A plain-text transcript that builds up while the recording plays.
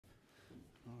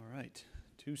right.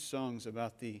 2 songs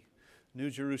about the New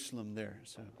Jerusalem there,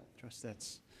 so I trust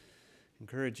that's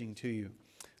encouraging to you.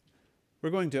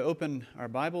 We're going to open our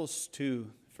Bibles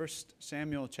to 1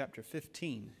 Samuel chapter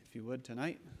 15, if you would,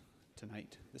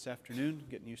 this afternoon,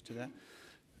 getting used to that.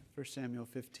 1 Samuel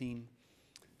 15.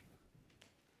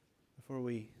 Before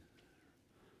we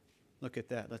look at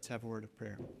that, let's have a word of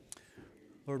prayer.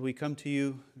 Lord, we come to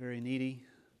you very needy,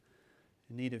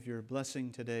 in need of your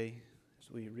blessing today as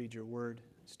we read your word,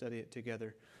 study it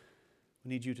together. We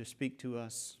need you to speak to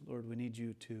us. Lord, we need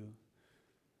you to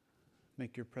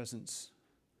make your presence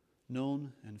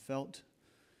known and felt.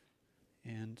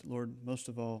 And Lord, most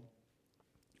of all,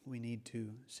 we need to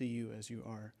see you as you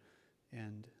are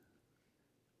and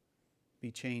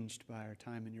be changed by our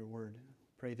time in your word.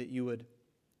 Pray that you would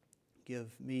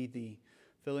give me the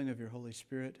filling of your Holy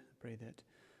Spirit. Pray that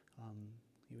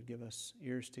you would give us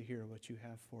ears to hear what you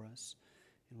have for us.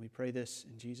 And we pray this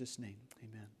in Jesus' name.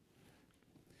 Amen.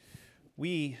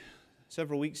 We,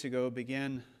 several weeks ago,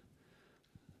 began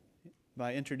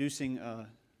by introducing a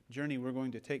journey we're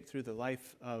going to take through the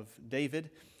life of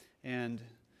David. And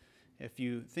if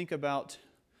you think about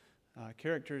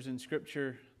characters in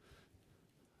Scripture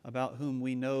about whom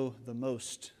we know the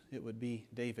most, it would be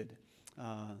David.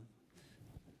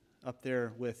 Up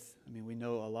there with, we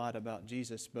know a lot about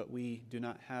Jesus, but we do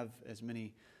not have as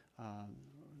many.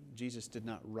 Jesus did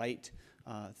not write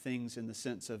things in the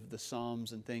sense of the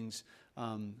Psalms and things.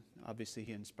 Obviously,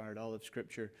 he inspired all of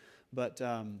Scripture. But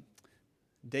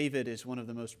David is one of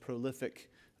the most prolific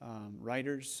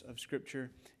writers of Scripture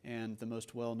and the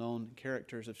most well-known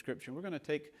characters of Scripture. We're going to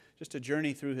take just a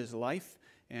journey through his life,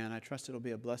 and I trust it'll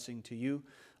be a blessing to you.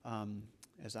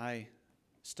 As I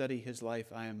study his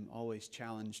life, I am always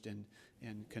challenged and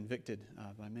convicted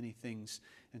by many things.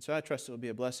 And so I trust it will be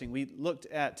a blessing. We looked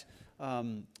at,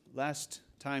 last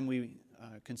time we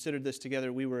considered this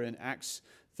together, we were in Acts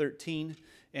 13,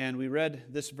 and we read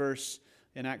this verse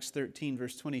in Acts 13,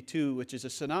 verse 22, which is a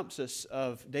synopsis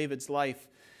of David's life.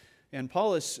 And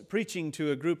Paul is preaching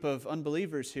to a group of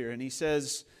unbelievers here, and he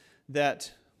says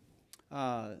that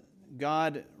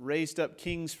God raised up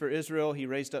kings for Israel. He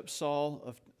raised up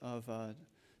Saul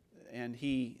and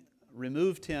he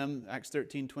removed him, Acts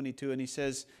 13:22, and he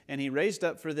says, and he raised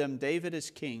up for them David as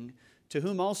king, to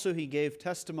whom also he gave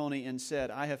testimony and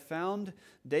said, I have found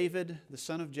David, the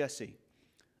son of Jesse,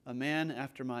 a man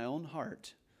after my own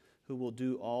heart, who will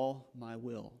do all my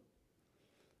will.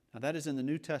 Now that is in the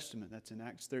New Testament. That's in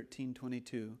Acts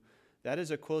 13:22. That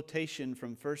is a quotation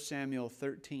from 1 Samuel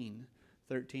 13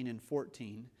 and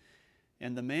 14.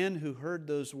 And the man who heard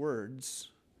those words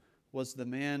was the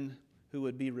man who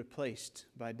would be replaced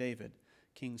by David,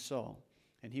 King Saul.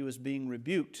 And he was being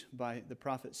rebuked by the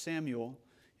prophet Samuel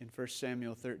in 1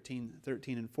 Samuel 13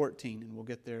 and 14, and we'll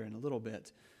get there in a little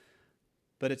bit.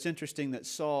 But it's interesting that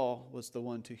Saul was the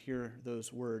one to hear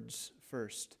those words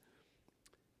first.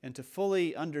 And to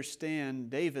fully understand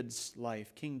David's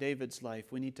life, King David's life,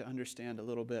 we need to understand a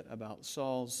little bit about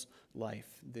Saul's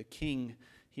life, the king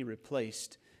he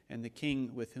replaced, and the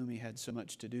king with whom he had so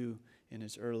much to do in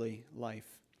his early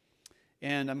life.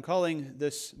 And I'm calling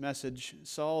this message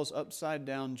Saul's Upside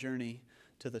Down Journey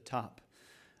to the Top.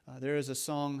 There is a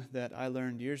song that I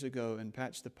learned years ago in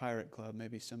Patch the Pirate Club.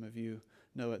 Maybe some of you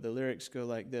know it. The lyrics go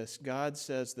like this. God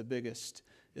says the biggest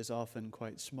is often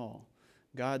quite small.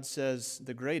 God says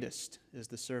the greatest is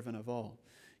the servant of all.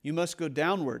 You must go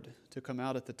downward to come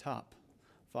out at the top.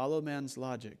 Follow man's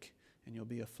logic and you'll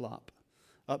be a flop.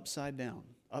 Upside down,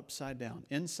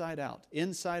 inside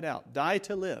out. Die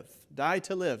to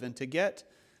live. And to get,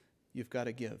 you've got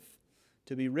to give.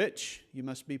 To be rich, you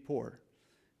must be poor.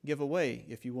 Give away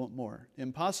if you want more.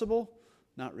 Impossible?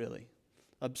 Not really.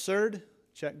 Absurd?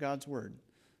 Check God's word.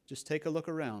 Just take a look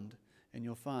around and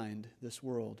you'll find this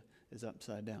world is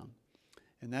upside down.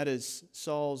 And that is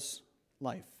Saul's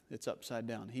life. It's upside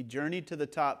down. He journeyed to the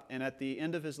top, and at the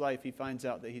end of his life, he finds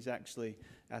out that he's actually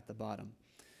at the bottom.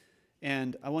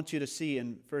 And I want you to see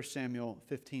in 1 Samuel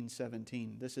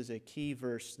 15:17, this is a key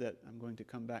verse that I'm going to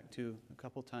come back to a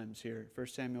couple times here. 1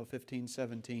 Samuel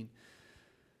 15:17.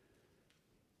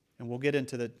 And we'll get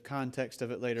into the context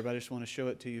of it later, but I just want to show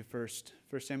it to you first.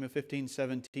 1 Samuel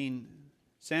 15:17,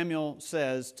 Samuel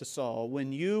says to Saul,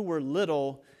 when you were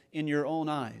little in your own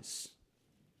eyes,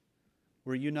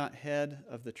 were you not head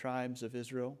of the tribes of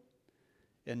Israel?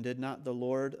 And did not the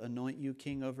Lord anoint you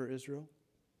king over Israel?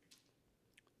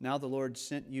 Now the Lord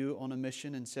sent you on a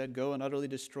mission and said, go and utterly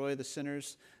destroy the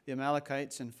sinners, the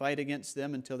Amalekites, and fight against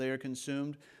them until they are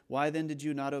consumed. Why then did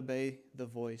you not obey the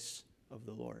voice of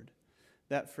the Lord?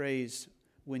 That phrase,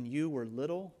 when you were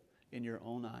little in your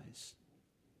own eyes.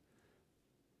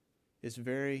 is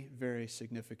very, very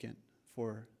significant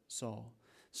for Saul.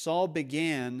 Saul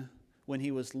began when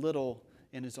he was little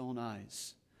in his own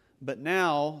eyes. But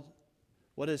now,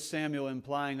 what is Samuel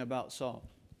implying about Saul?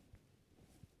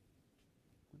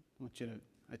 I want you to,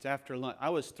 it's after lunch. I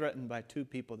was threatened by two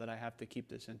people that I have to keep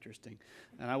this interesting.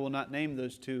 And I will not name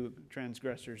those two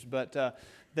transgressors, but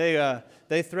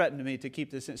they threatened me to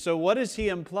keep this in. So what is he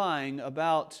implying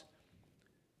about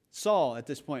Saul at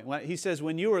this point? He says,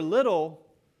 when you were little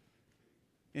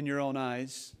in your own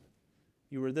eyes,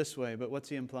 you were this way. But what's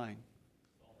he implying?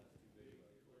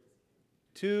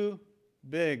 Too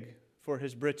big for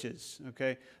his britches,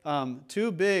 okay?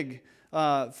 Too big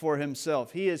for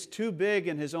himself. He is too big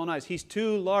in his own eyes. He's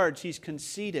too large. He's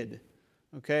conceited,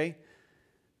 okay?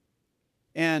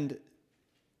 And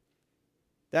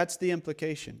that's the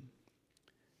implication.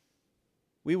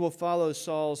 We will follow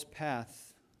Saul's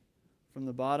path from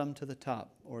the bottom to the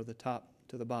top, or the top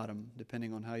to the bottom,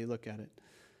 depending on how you look at it.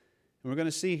 And we're going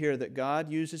to see here that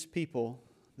God uses people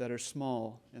that are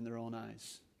small in their own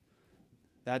eyes.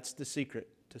 That's the secret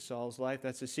to Saul's life.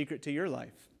 That's the secret to your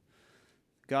life.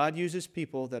 God uses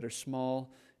people that are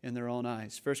small in their own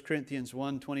eyes. 1 Corinthians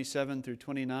 1:27 through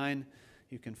 29.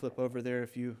 You can flip over there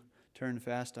if you turn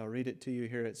fast. I'll read it to you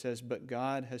here. It says, "But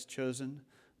God has chosen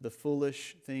the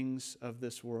foolish things of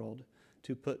this world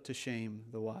to put to shame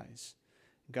the wise."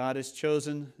 God has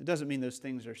chosen. It doesn't mean those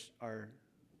things are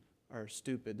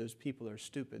stupid. Those people are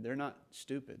stupid. They're not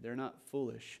stupid. They're not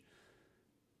foolish.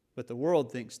 But the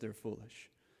world thinks they're foolish.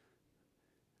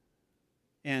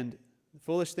 And the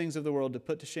foolish things of the world to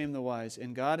put to shame the wise.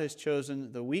 And God has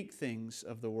chosen the weak things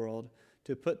of the world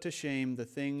to put to shame the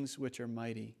things which are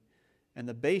mighty. And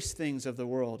the base things of the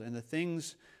world and the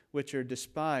things which are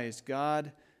despised,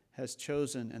 God has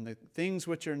chosen, and the things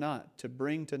which are not, to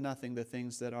bring to nothing the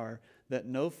things that are, that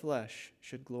no flesh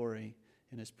should glory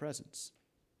in His presence.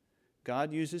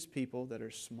 God uses people that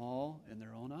are small in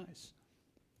their own eyes.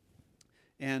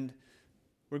 And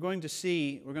we're going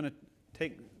to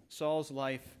take Saul's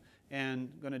life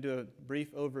and going to do a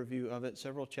brief overview of it,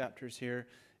 several chapters here,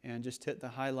 and just hit the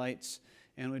highlights.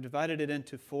 And we divided it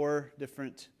into 4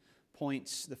 different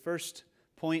points. The first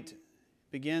point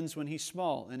begins when he's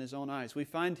small in his own eyes. We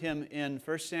find him in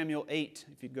 1 Samuel 8.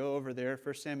 If you go over there,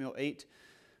 1 Samuel 8,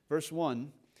 verse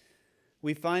 1.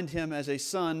 We find him as a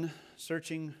son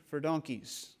searching for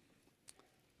donkeys.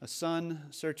 A son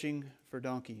searching for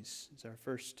donkeys is our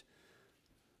first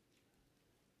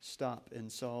stop in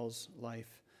Saul's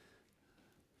life.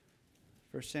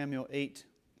 1 Samuel 8,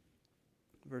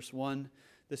 verse 1.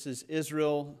 This is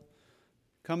Israel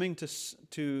coming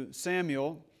to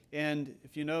Samuel. And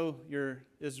if you know your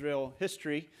Israel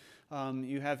history,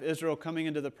 you have Israel coming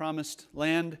into the promised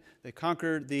land. They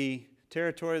conquered the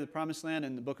territory of the promised land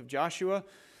in the book of Joshua.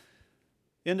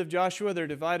 End of Joshua, they're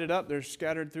divided up. They're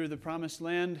scattered through the promised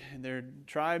land, and their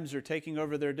tribes are taking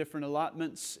over their different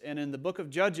allotments. And in the book of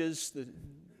Judges, the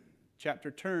chapter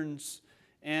turns,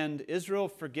 and Israel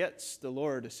forgets the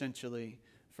Lord, essentially,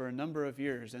 for a number of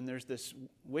years. And there's this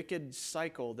wicked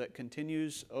cycle that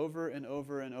continues over and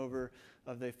over and over.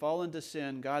 They fall into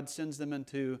sin. God sends them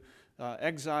into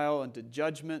exile, into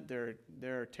judgment. There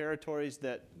are territories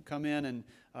that come in, and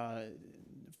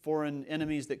foreign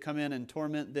enemies that come in and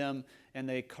torment them. And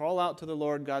they call out to the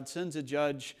Lord. God sends a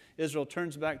judge. Israel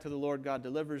turns back to the Lord. God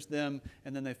delivers them.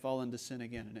 And then they fall into sin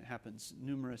again. And it happens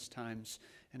numerous times.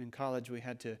 And in college, we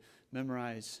had to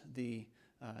memorize the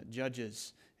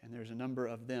judges. And there's a number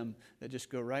of them that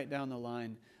just go right down the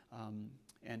line,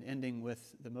 and ending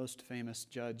with the most famous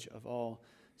judge of all,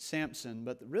 Samson.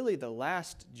 But really the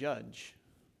last judge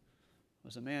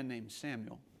was a man named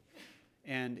Samuel.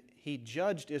 And he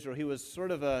judged Israel. He was sort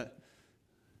of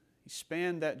he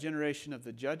spanned that generation of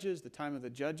the judges, the time of the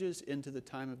judges, into the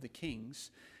time of the kings.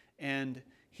 And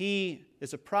he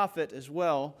is a prophet as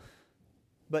well,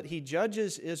 but he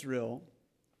judges Israel.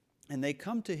 And they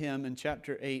come to him in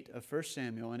chapter 8 of 1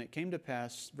 Samuel. And it came to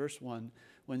pass, verse 1,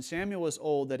 when Samuel was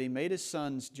old, that he made his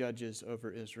sons judges over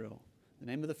Israel. The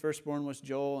name of the firstborn was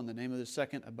Joel, and the name of the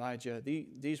second Abijah.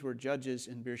 These were judges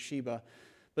in Beersheba.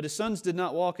 But his sons did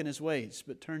not walk in his ways,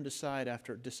 but turned aside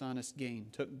after dishonest gain,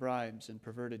 took bribes, and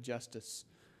perverted justice.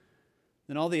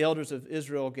 Then all the elders of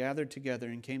Israel gathered together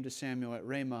and came to Samuel at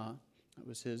Ramah, that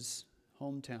was his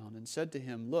hometown, and said to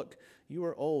him, "Look, you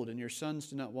are old, and your sons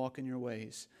do not walk in your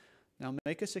ways. Now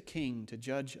make us a king to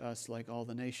judge us like all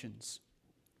the nations."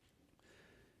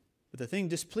 But the thing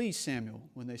displeased Samuel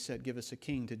when they said, "Give us a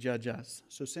king to judge us."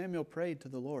 So Samuel prayed to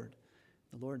the Lord.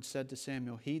 The Lord said to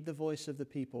Samuel, "Heed the voice of the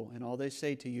people and all they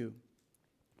say to you,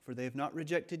 for they have not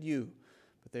rejected you,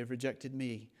 but they have rejected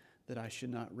me, that I should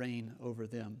not reign over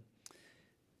them."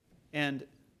 And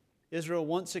Israel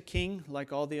wants a king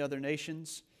like all the other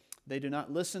nations. They do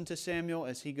not listen to Samuel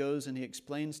as he goes and he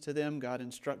explains to them. God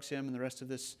instructs him in the rest of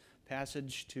this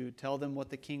passage to tell them what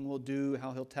the king will do,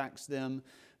 how he'll tax them.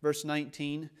 Verse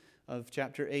 19 of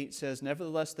chapter 8 says,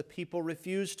 "Nevertheless, the people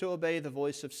refused to obey the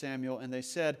voice of Samuel, and they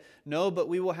said, 'No, but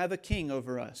we will have a king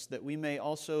over us, that we may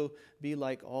also be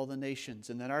like all the nations,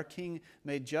 and that our king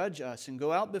may judge us and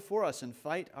go out before us and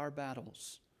fight our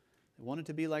battles.'" They wanted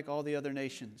to be like all the other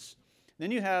nations.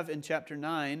 Then you have in chapter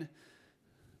 9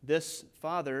 this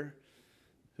father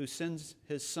who sends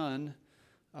his son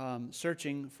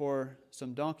searching for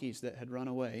some donkeys that had run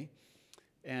away.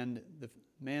 And the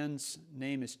man's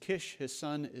name is Kish. His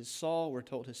son is Saul. We're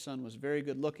told his son was very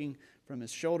good looking. From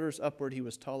his shoulders upward, he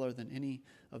was taller than any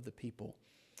of the people.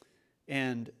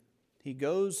 And he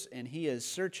goes and he is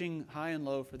searching high and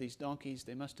low for these donkeys.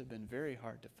 They must have been very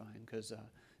hard to find because it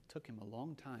took him a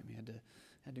long time. He had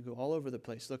to go all over the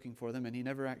place looking for them, and he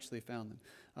never actually found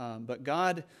them. But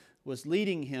God was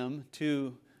leading him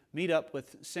to meet up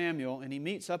with Samuel, and he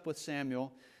meets up with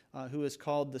Samuel, who is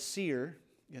called the seer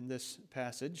in this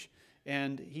passage.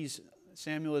 And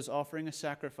Samuel is offering a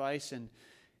sacrifice, and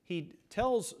he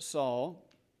tells Saul,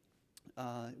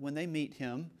 when they meet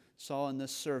him, Saul and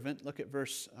this servant, look at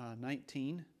verse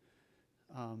 19,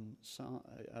 1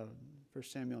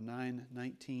 Samuel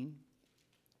 9:19.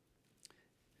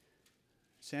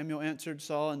 Samuel answered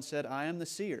Saul and said, "I am the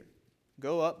seer.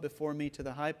 Go up before me to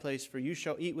the high place, for you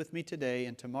shall eat with me today,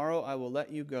 and tomorrow I will let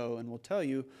you go and will tell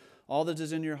you all that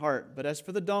is in your heart. But as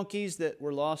for the donkeys that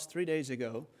were lost 3 days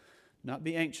ago, not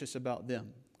be anxious about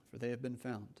them, for they have been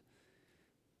found."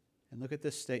 And look at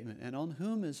this statement. "And on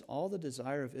whom is all the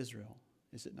desire of Israel?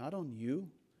 Is it not on you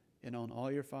and on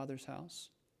all your father's house?"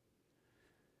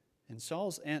 And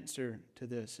Saul's answer to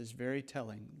this is very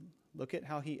telling. Look at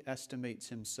how he estimates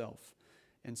himself.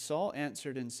 "And Saul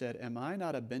answered and said, 'Am I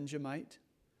not a Benjamite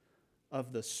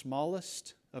of the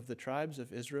smallest of the tribes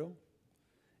of Israel?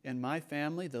 And my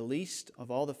family the least of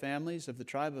all the families of the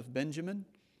tribe of Benjamin?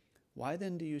 Why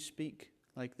then do you speak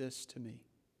like this to me?'"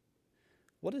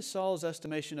 What is Saul's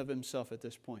estimation of himself at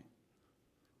this point?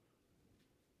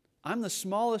 "I'm the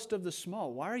smallest of the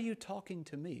small. Why are you talking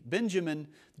to me?" Benjamin,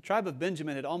 the tribe of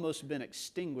Benjamin had almost been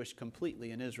extinguished completely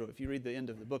in Israel. If you read the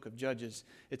end of the book of Judges,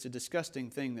 it's a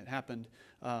disgusting thing that happened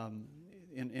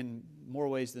in more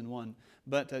ways than one.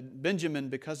 But Benjamin,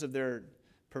 because of their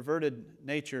perverted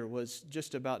nature, was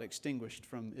just about extinguished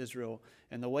from Israel.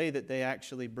 And the way that they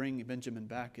actually bring Benjamin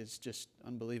back is just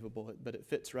unbelievable. But it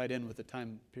fits right in with the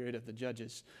time period of the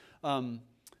Judges.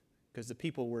 Because the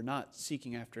people were not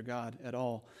seeking after God at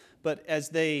all. But as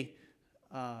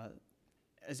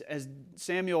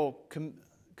Samuel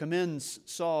commends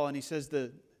Saul, and he says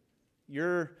that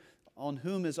you're on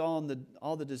whom is all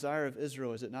the desire of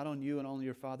Israel, is it not on you and on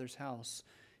your father's house?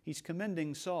 He's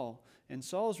commending Saul. And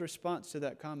Saul's response to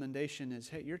that commendation is,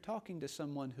 hey, you're talking to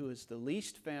someone who is the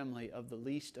least family of the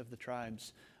least of the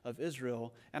tribes of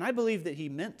Israel. And I believe that he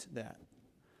meant that.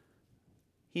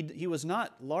 He was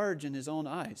not large in his own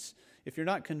eyes. If you're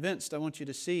not convinced, I want you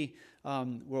to see,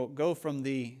 we'll go from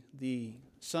the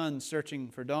son searching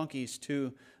for donkeys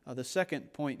to the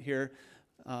second point here.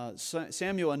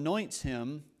 Samuel anoints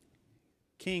him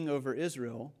king over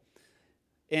Israel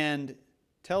and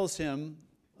tells him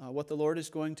what the Lord is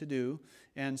going to do.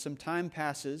 And some time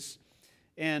passes,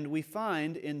 and we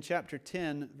find in chapter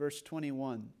 10, verse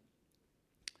 21,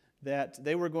 that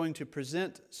they were going to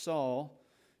present Saul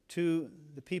to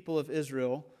the people of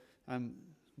Israel. I'm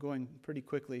going pretty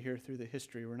quickly here through the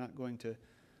history. We're not going to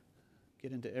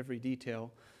get into every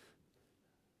detail.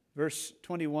 Verse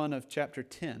 21 of chapter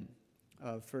 10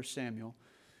 of 1 Samuel.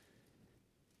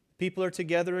 People are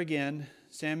together again.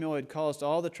 Samuel had caused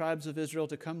all the tribes of Israel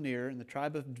to come near, and the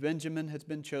tribe of Benjamin has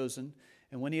been chosen.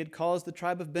 And when he had caused the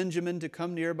tribe of Benjamin to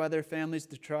come near by their families,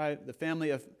 the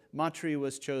family of Matri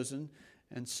was chosen,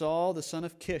 and Saul, the son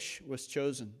of Kish, was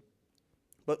chosen.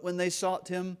 But when they sought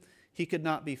him, he could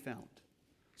not be found.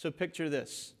 So picture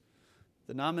this.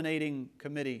 The nominating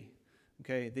committee,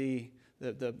 okay,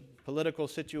 the political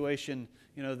situation,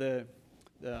 the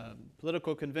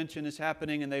political convention is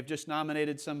happening and they've just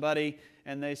nominated somebody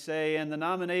and they say, and the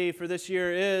nominee for this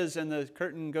year is, and the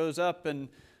curtain goes up and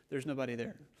there's nobody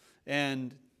there.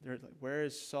 And they're like, where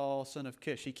is Saul, son of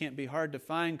Kish? He can't be hard to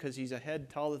find because he's a head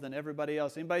taller than everybody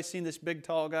else. Anybody seen this big,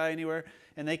 tall guy anywhere?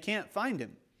 And they can't find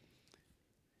him.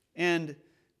 And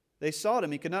they sought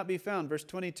him. He could not be found. Verse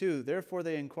 22, therefore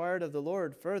they inquired of the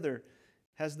Lord further,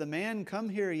 has the man come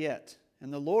here yet?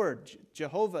 And the Lord,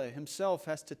 Jehovah himself,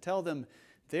 has to tell them,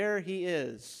 there he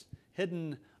is,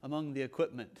 hidden among the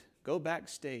equipment. Go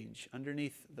backstage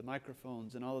underneath the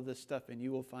microphones and all of this stuff, and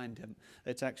you will find him.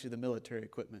 It's actually the military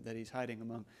equipment that he's hiding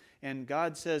among. And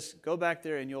God says, go back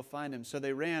there and you'll find him. So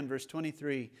they ran, verse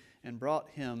 23, and brought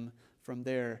him from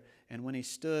there. And when he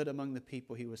stood among the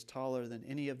people, he was taller than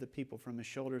any of the people from his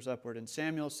shoulders upward. And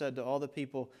Samuel said to all the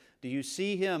people, do you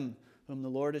see him whom the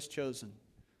Lord has chosen?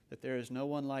 That there is no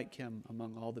one like him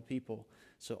among all the people.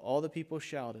 So all the people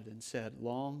shouted and said,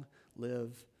 long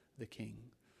live the king.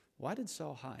 Why did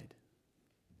Saul hide?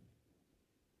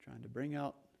 Trying to bring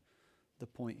out the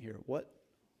point here. What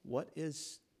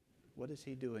is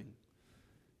he doing?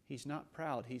 He's not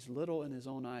proud. He's little in his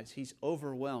own eyes. He's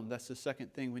overwhelmed. That's the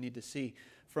second thing we need to see.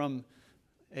 From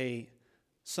a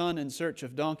son in search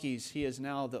of donkeys, he is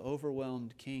now the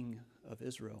overwhelmed king of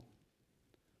Israel.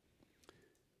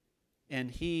 And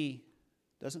he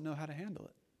doesn't know how to handle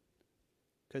it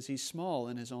because he's small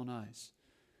in his own eyes.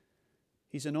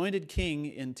 He's anointed king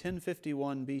in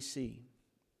 1051 BC.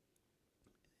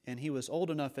 And he was old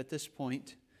enough at this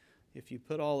point, if you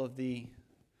put all of the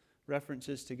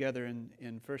references together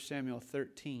in 1 Samuel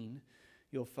 13,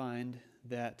 you'll find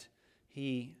that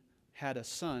he had a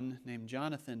son named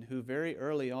Jonathan who very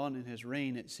early on in his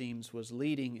reign, it seems, was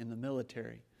leading in the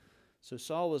military. So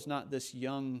Saul was not this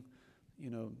young,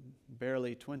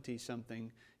 barely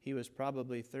 20-something. He was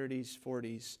probably 30s,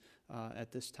 40s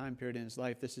at this time period in his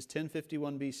life. This is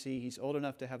 1051 BC. He's old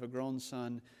enough to have a grown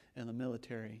son in the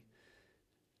military.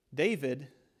 David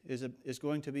is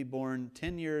going to be born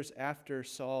 10 years after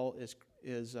Saul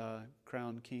is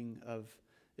crowned king of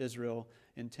Israel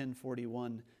in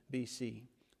 1041 BC.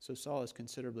 So Saul is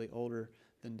considerably older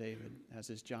than David, as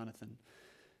is Jonathan.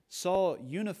 Saul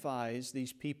unifies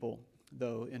these people,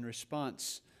 though, in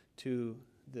response to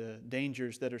the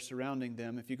dangers that are surrounding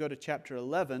them. If you go to chapter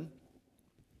 11,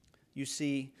 you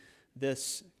see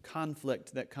this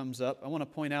conflict that comes up. I want to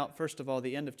point out, first of all,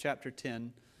 the end of chapter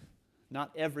 10.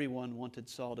 Not everyone wanted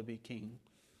Saul to be king.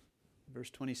 Verse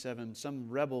 27, some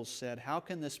rebels said, how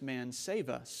can this man save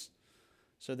us?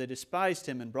 So they despised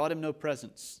him and brought him no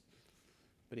presents.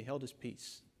 But he held his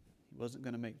peace. He wasn't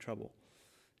going to make trouble.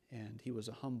 And he was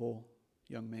a humble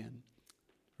young man,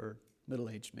 or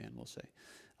middle-aged man, we'll say.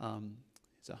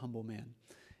 He's a humble man.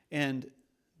 And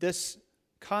this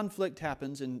conflict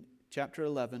happens in chapter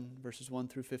 11, verses 1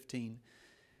 through 15.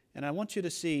 And I want you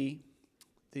to see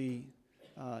the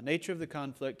nature of the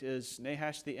conflict is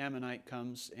Nahash the Ammonite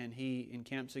comes and he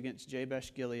encamps against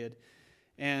Jabesh Gilead.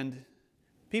 And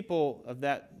people of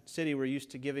that city were used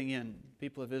to giving in.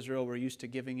 People of Israel were used to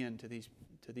giving in to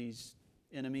these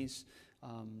enemies.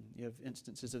 You have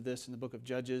instances of this in the book of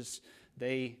Judges.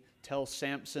 They tell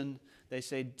Samson, they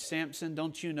say, Samson,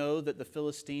 don't you know that the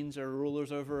Philistines are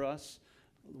rulers over us?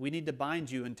 We need to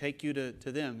bind you and take you to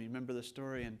them. You remember the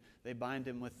story? And they bind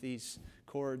him with these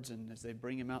cords, and as they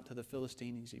bring him out to the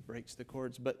Philistines, he breaks the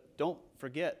cords. But don't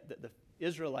forget that the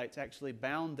Israelites actually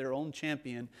bound their own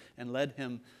champion and led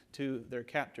him to their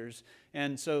captors.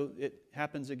 And so it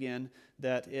happens again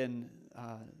that in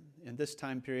this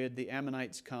time period, the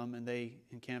Ammonites come and they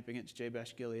encamp against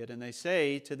Jabesh Gilead, and they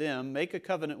say to them, make a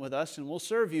covenant with us and we'll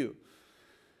serve you.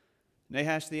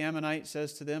 Nahash the Ammonite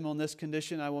says to them, on this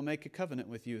condition I will make a covenant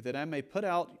with you, that I may put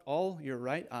out all your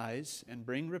right eyes and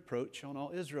bring reproach on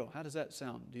all Israel. How does that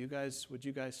sound? Would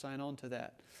you guys sign on to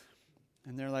that?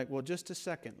 And they're like, well, just a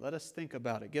second. Let us think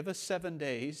about it. Give us 7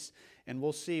 days and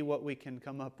we'll see what we can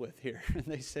come up with here. And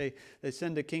they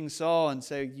send to King Saul and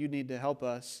say, you need to help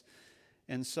us.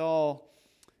 And Saul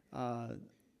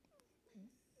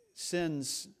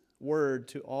sends word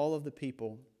to all of the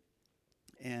people.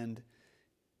 And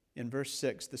in verse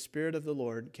 6, the Spirit of the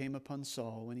Lord came upon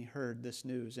Saul when he heard this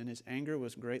news, and his anger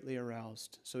was greatly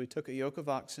aroused. So he took a yoke of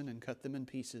oxen and cut them in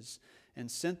pieces, and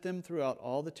sent them throughout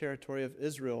all the territory of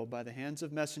Israel by the hands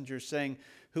of messengers, saying,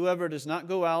 whoever does not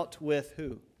go out with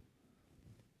who?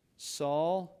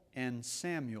 Saul and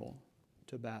Samuel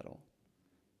to battle,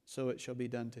 so it shall be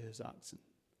done to his oxen.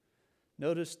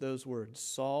 Notice those words,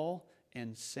 Saul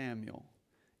and Samuel.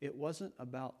 It wasn't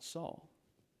about Saul.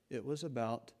 It was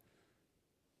about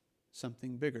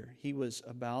something bigger. He was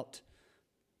about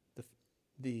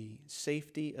the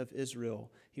safety of Israel.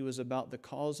 He was about the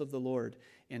cause of the Lord.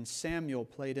 And Samuel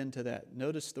played into that.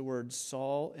 Notice the words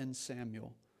Saul and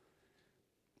Samuel.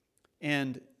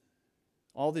 And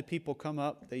all the people come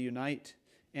up, they unite,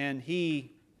 and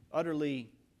he utterly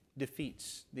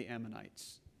defeats the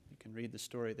Ammonites. You can read the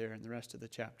story there in the rest of the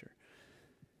chapter.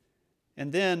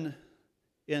 And then,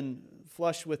 in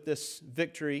flush with this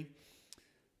victory,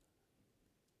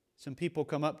 some people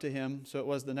come up to him. So it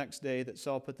was the next day that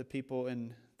Saul put the people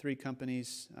in 3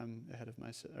 companies. I'm ahead of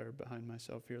myself, or behind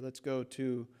myself here. Let's go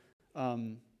to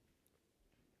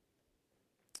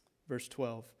verse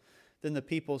 12. Then the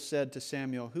people said to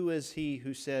Samuel, "Who is he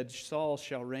who said, Shall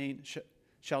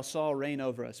Saul reign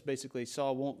over us?" Basically,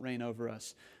 Saul won't reign over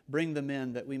us. "Bring them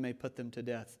in that we may put them to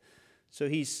death." So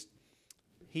he's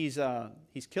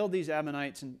killed these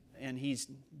Ammonites and he's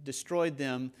destroyed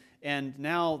them. And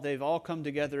now they've all come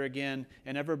together again,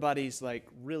 and everybody's like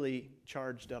really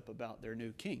charged up about their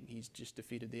new king. He's just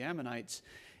defeated the Ammonites.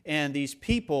 And these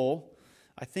people,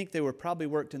 I think they were probably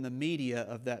worked in the media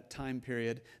of that time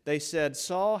period. They said,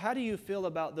 "Saul, how do you feel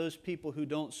about those people who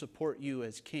don't support you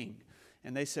as king?"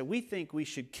 And they said, "We think we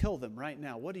should kill them right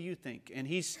now. What do you think?" And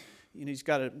he's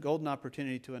got a golden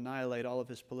opportunity to annihilate all of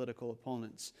his political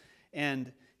opponents.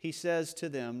 And he says to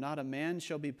them, "Not a man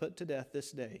shall be put to death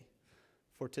this day,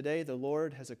 for today the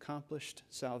Lord has accomplished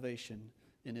salvation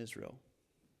in Israel."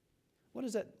 What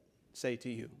does that say to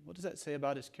you? What does that say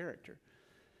about his character?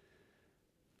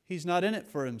 He's not in it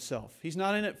for himself. He's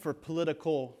not in it for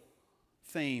political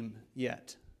fame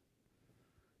yet.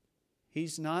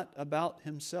 He's not about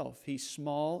himself. He's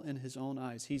small in his own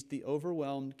eyes. He's the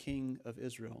overwhelmed king of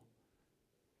Israel.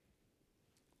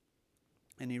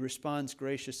 And he responds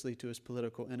graciously to his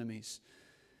political enemies.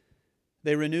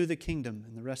 They renew the kingdom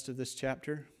in the rest of this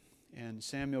chapter, and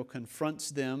Samuel confronts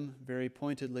them very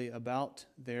pointedly about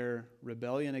their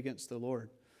rebellion against the Lord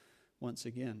once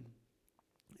again.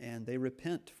 And they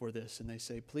repent for this, and they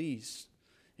say, "Please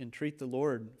entreat the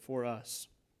Lord for us,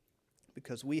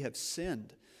 because we have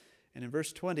sinned." And in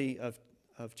verse 20 of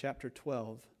chapter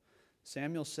 12,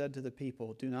 Samuel said to the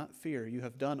people, "Do not fear. You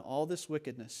have done all this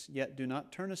wickedness, yet do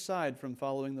not turn aside from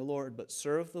following the Lord, but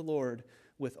serve the Lord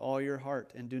with all your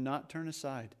heart, and do not turn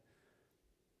aside.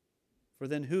 For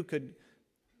then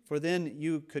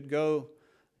you could go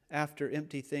after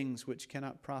empty things which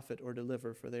cannot profit or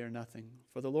deliver, for they are nothing.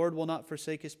 For the Lord will not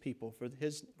forsake his people for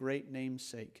his great name's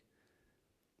sake."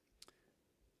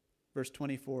 Verse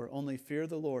 24, "Only fear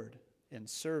the Lord and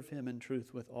serve him in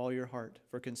truth with all your heart.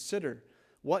 For consider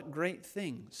what great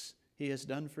things he has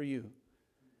done for you.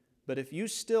 But if you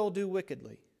still do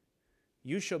wickedly,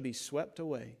 you shall be swept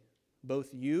away,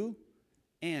 both you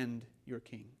and your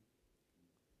king."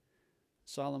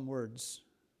 Solemn words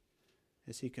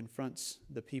as he confronts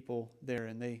the people there,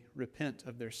 and they repent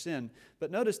of their sin.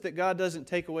 But notice that God doesn't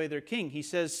take away their king. He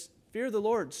says, "Fear the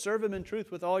Lord, serve him in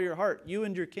truth with all your heart, you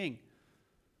and your king."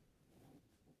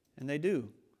 And they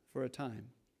do for a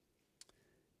time.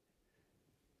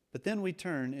 But then we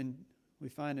turn and we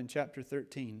find in chapter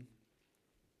 13,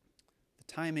 the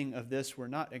timing of this we're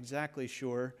not exactly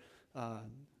sure.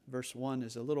 Verse 1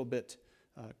 is a little bit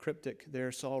cryptic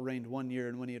there. Saul reigned 1 year,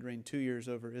 and when he had reigned 2 years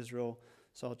over Israel,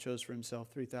 Saul chose for himself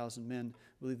 3,000 men.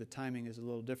 I believe the timing is a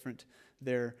little different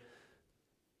there.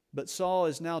 But Saul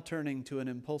is now turning to an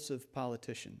impulsive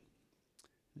politician.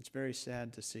 It's very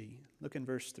sad to see. Look in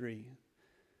verse 3.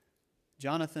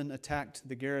 "Jonathan attacked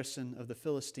the garrison of the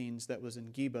Philistines that was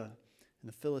in Geba, and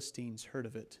the Philistines heard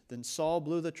of it. Then Saul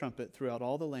blew the trumpet throughout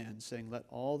all the land, saying, 'Let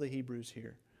all the Hebrews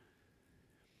hear.'"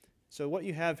 So what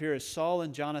you have here is Saul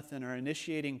and Jonathan are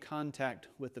initiating contact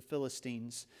with the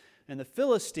Philistines. And the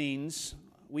Philistines,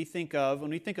 we think of, when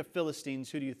we think of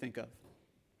Philistines, who do you think of?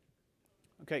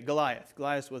 Okay, Goliath.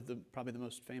 Goliath was probably the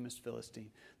most famous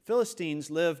Philistine.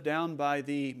 Philistines lived down by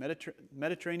the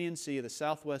Mediterranean Sea, the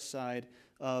southwest side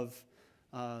of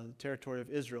the territory of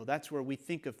Israel. That's where we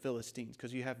think of Philistines,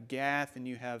 because you have Gath, and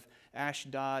you have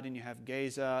Ashdod, and you have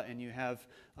Gaza, and you have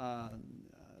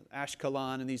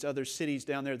Ashkelon, and these other cities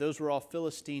down there. Those were all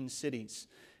Philistine cities.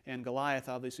 And Goliath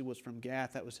obviously was from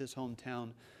Gath. That was his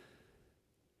hometown.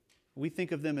 We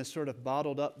think of them as sort of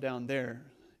bottled up down there.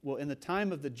 Well, in the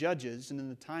time of the judges and in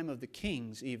the time of the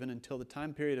kings, even until the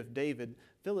time period of David,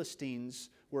 Philistines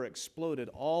were exploded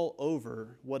all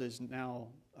over what is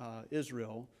now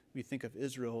Israel. We think of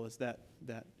Israel as that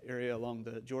area along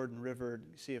the Jordan River,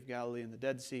 Sea of Galilee, and the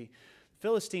Dead Sea.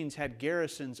 Philistines had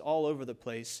garrisons all over the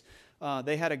place.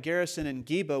 They had a garrison in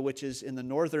Geba, which is in the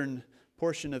northern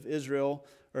portion of Israel,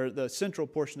 or the central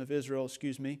portion of Israel,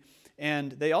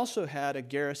 And they also had a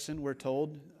garrison, we're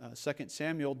told, 2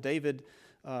 Samuel, David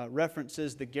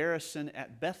references the garrison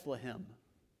at Bethlehem.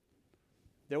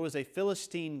 There was a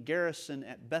Philistine garrison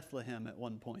at Bethlehem at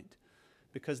one point,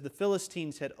 because the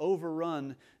Philistines had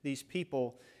overrun these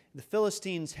people. The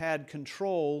Philistines had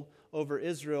control over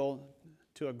Israel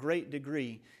to a great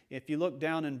degree. If you look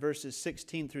down in verses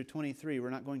 16 through 23, we're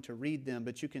not going to read them,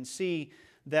 but you can see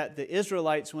that the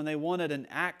Israelites, when they wanted an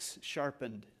axe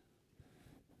sharpened,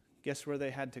 guess where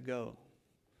they had to go?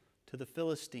 To the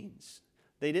Philistines.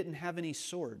 They didn't have any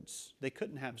swords. They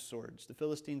couldn't have swords. The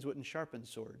Philistines wouldn't sharpen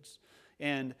swords.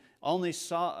 And only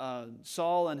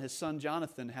Saul and his son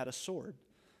Jonathan had a sword.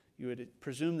 You would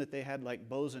presume that they had like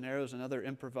bows and arrows and other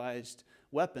improvised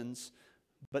weapons,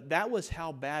 but that was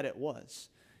how bad it was.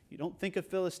 You don't think of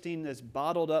Philistine as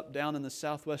bottled up down in the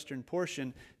southwestern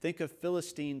portion. Think of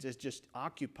Philistines as just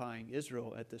occupying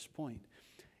Israel at this point.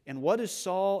 And what does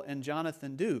Saul and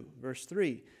Jonathan do? Verse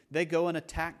 3, they go and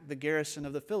attack the garrison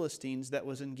of the Philistines that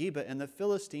was in Geba, and the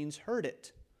Philistines heard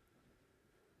it.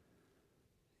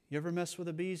 You ever mess with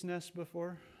a bee's nest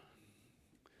before?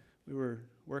 We were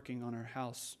working on our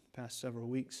house the past several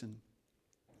weeks, and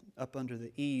up under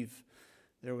the eave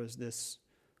there was this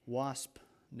wasp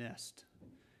nest.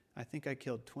 I think I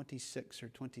killed 26 or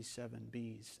 27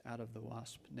 bees out of the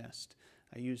wasp nest.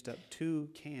 I used up 2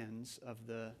 cans of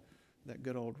that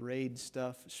good old Raid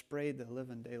stuff, sprayed the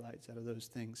living daylights out of those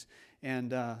things. And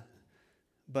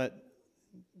but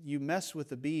you mess with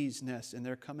the bee's nest and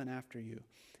they're coming after you.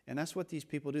 And that's what these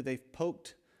people do. They've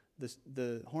poked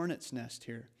the hornet's nest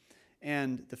here.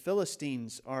 And the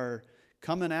Philistines are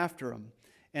coming after them.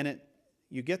 And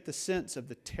you get the sense of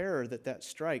the terror that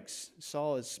strikes.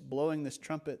 Saul is blowing this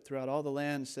trumpet throughout all the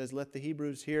land, says, "Let the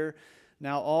Hebrews hear."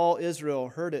 Now all Israel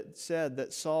heard it said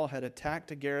that Saul had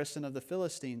attacked a garrison of the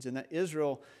Philistines, and that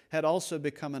Israel had also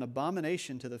become an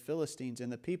abomination to the Philistines,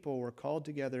 and the people were called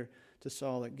together to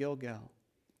Saul at Gilgal.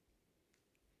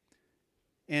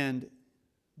 And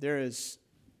there is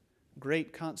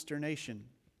great consternation.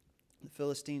 The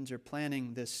Philistines are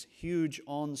planning this huge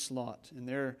onslaught, and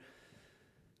the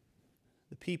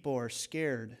people are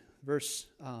scared. Verse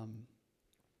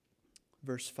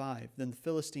 5, then the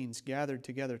Philistines gathered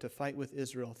together to fight with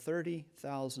Israel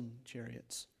 30,000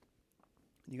 chariots.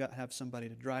 You got to have somebody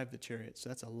to drive the chariots. So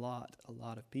that's a lot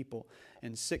of people.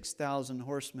 And 6,000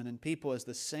 horsemen and people as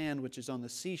the sand which is on the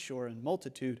seashore in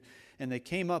multitude. And they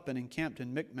came up and encamped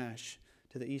in Michmash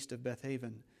to the east of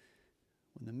Bethaven.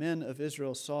 When the men of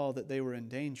Israel saw that they were in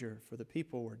danger, for the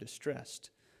people were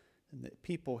distressed, and the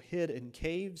people hid in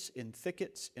caves, in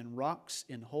thickets, in rocks,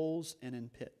 in holes, and in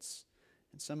pits.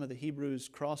 And some of the Hebrews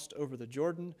crossed over the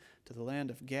Jordan to the land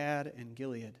of Gad and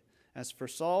Gilead. As for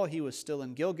Saul, he was still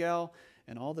in Gilgal,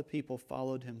 and all the people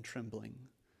followed him trembling.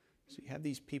 So you have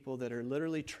these people that are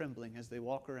literally trembling as they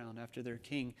walk around after their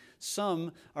king.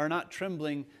 Some are not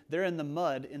trembling. They're in the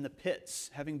mud, in the pits,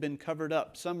 having been covered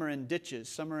up. Some are in ditches.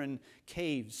 Some are in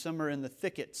caves. Some are in the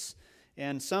thickets.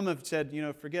 And some have said,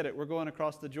 forget it. We're going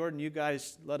across the Jordan. You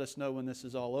guys let us know when this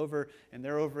is all over. And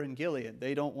they're over in Gilead.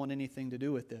 They don't want anything to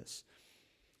do with this.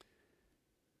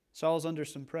 Saul's under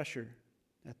some pressure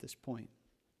at this point.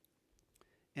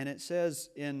 And it says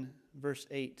in verse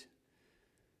 8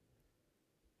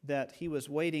 that he was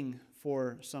waiting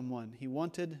for someone. He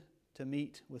wanted to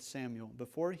meet with Samuel.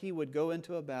 Before he would go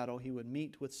into a battle, he would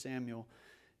meet with Samuel.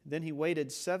 Then he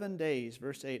waited 7 days,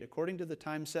 verse 8, according to the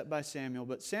time set by Samuel.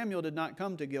 But Samuel did not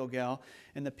come to Gilgal,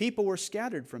 and the people were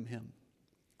scattered from him.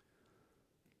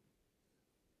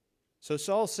 So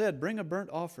Saul said, "Bring a burnt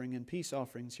offering and peace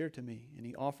offerings here to me." And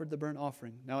he offered the burnt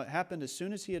offering. Now it happened as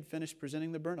soon as he had finished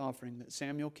presenting the burnt offering that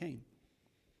Samuel came.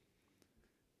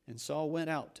 And Saul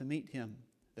went out to meet him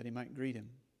that he might greet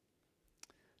him.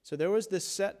 So there was this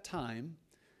set time,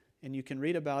 and you can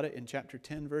read about it in chapter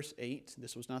 10, verse 8.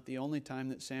 This was not the only time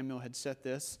that Samuel had set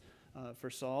this for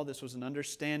Saul. This was an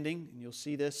understanding, and you'll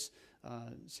see this.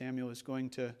 Samuel is going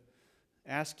to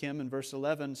ask him in verse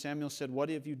 11. Samuel said, "What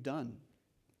have you done?"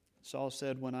 Saul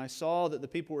said, "When I saw that the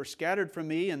people were scattered from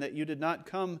me, and that you did not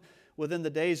come within the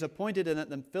days appointed, and that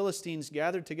the Philistines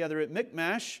gathered together at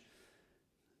Michmash,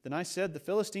 then I said, the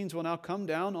Philistines will now come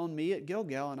down on me at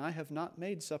Gilgal, and I have not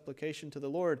made supplication to the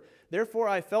Lord. Therefore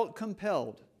I felt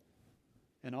compelled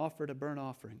and offered a burnt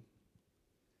offering."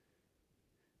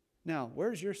 Now,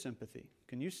 where's your sympathy?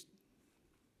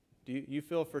 Do you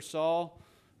feel for Saul,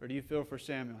 or do you feel for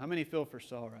Samuel? How many feel for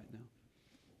Saul right now?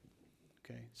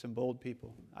 Okay, some bold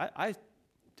people. I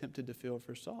tempted to feel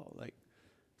for Saul.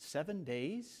 7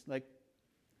 days?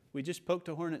 We just poked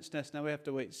a hornet's nest, now we have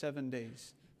to wait 7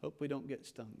 days. Hope we don't get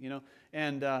stung,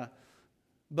 And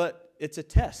but it's a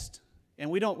test,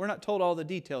 and we're not told all the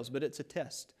details, but it's a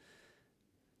test.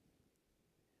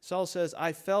 Saul says,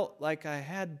 "I felt like I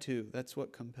had to." That's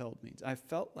what compelled means. I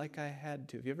felt like I had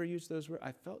to. Have you ever used those words?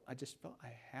 I just felt I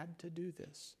had to do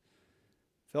this.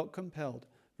 Felt compelled.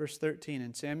 Verse 13,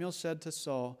 and Samuel said to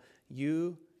Saul,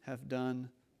 "You have done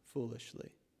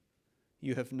foolishly.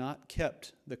 You have not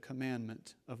kept the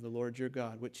commandment of the Lord your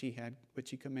God, which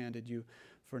he commanded you.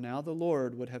 For now the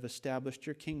Lord would have established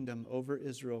your kingdom over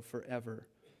Israel forever.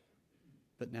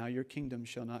 But now your kingdom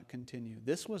shall not continue."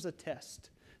 This was a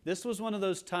test. This was one of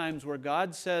those times where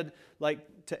God said,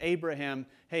 to Abraham,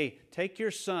 "Hey, take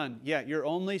your son, your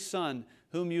only son,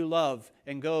 whom you love,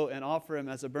 and go and offer him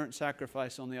as a burnt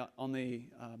sacrifice on the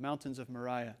mountains of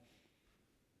Moriah.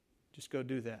 Just go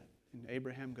do that. And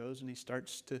Abraham goes and he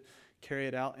starts to carry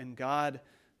it out, and God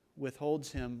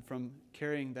withholds him from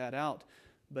carrying that out.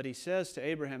 But he says to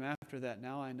Abraham after that,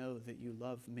 now I know that you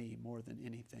love me more than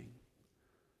anything.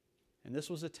 And this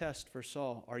was a test for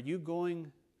Saul. Are you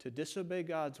going to disobey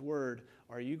God's word?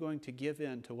 Or are you going to give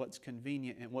in to what's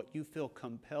convenient and what you feel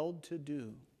compelled to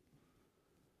do?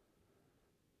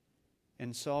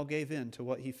 And Saul gave in to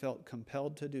what he felt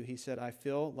compelled to do. He said, I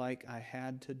feel like I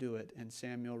had to do it. And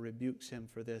Samuel rebukes him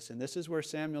for this. And this is where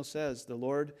Samuel says, the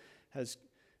Lord has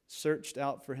searched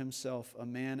out for himself a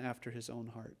man after his own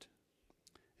heart.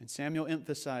 And Samuel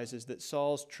emphasizes that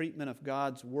Saul's treatment of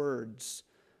God's words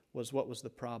was what was the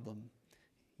problem.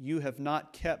 You have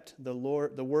not kept the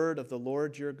word of the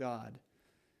Lord your God.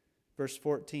 Verse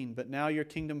 14, but now your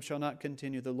kingdom shall not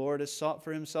continue. The Lord has sought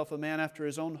for himself a man after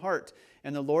his own heart,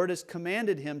 and the Lord has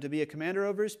commanded him to be a commander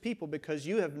over his people, because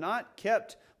you have not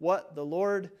kept what the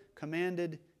Lord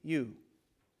commanded you.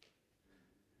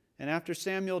 And after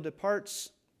Samuel departs,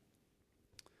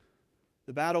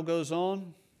 the battle goes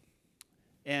on,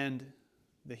 and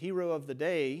the hero of the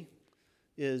day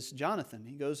is Jonathan.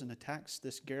 He goes and attacks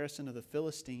this garrison of the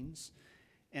Philistines,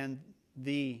 and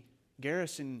the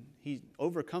garrison, he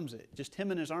overcomes it. Just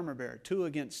him and his armor bearer, 2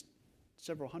 against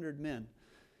several hundred men.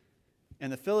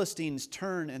 And the Philistines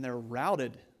turn and they're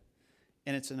routed.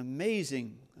 And it's an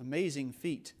amazing, amazing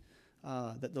feat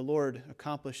that the Lord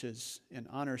accomplishes and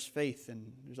honors faith.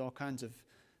 And there's all kinds of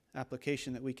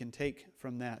application that we can take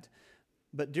from that.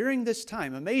 But during this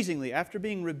time, amazingly, after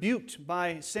being rebuked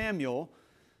by Samuel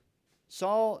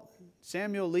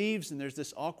leaves, and there's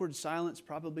this awkward silence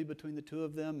probably between the two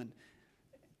of them, and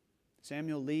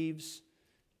Samuel leaves,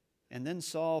 and then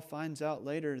Saul finds out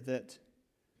later that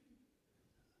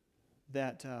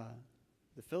the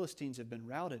Philistines have been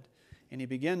routed, and he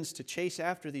begins to chase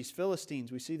after these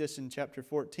Philistines. We see this in chapter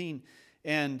 14,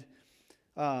 and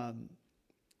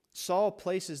Saul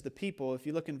places the people, if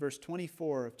you look in verse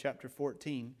 24 of chapter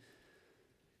 14,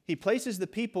 he places the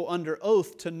people under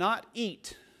oath to not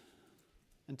eat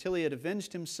until he had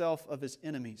avenged himself of his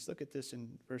enemies. Look at this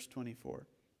in verse 24.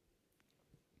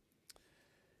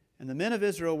 And the men of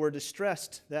Israel were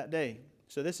distressed that day.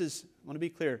 So this is, I want to be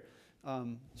clear,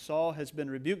 Saul has been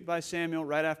rebuked by Samuel.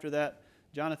 Right after that,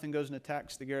 Jonathan goes and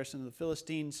attacks the garrison of the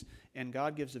Philistines, and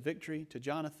God gives a victory to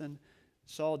Jonathan.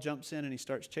 Saul jumps in and he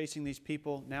starts chasing these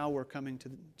people. Now we're coming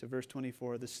to verse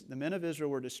 24. The men of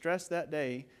Israel were distressed that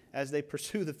day as they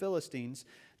pursue the Philistines.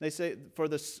 They say,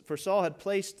 for Saul had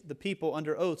placed the people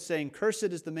under oath, saying, cursed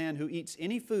is the man who eats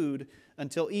any food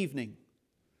until evening,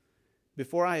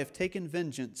 before I have taken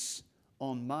vengeance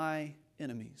on my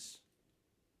enemies.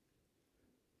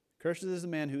 Cursed is the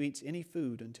man who eats any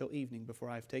food until evening, before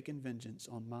I have taken vengeance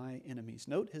on my enemies.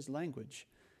 Note his language.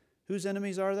 Whose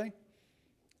enemies are they?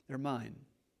 They're mine.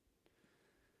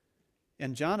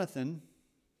 And Jonathan,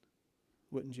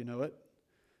 wouldn't you know it,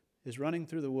 is running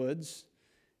through the woods,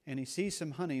 and he sees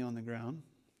some honey on the ground,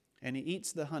 and he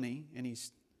eats the honey, and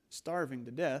he's starving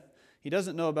to death. He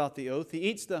doesn't know about the oath. He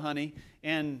eats the honey,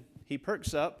 and he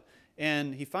perks up,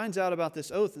 and he finds out about this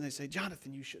oath, and they say,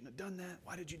 Jonathan, you shouldn't have done that.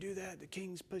 Why did you do that? The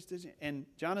king's placed this. And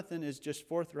Jonathan is just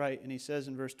forthright, and he says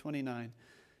in verse 29,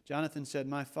 Jonathan said,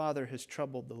 my father has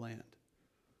troubled the land.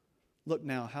 Look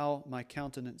now how my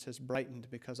countenance has brightened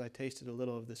because I tasted a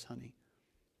little of this honey.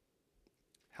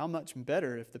 How much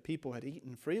better if the people had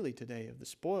eaten freely today of the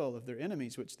spoil of their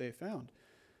enemies which they found.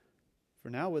 For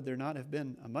now would there not have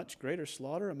been a much greater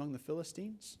slaughter among the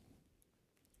Philistines?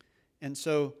 And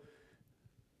so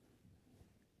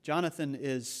Jonathan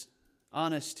is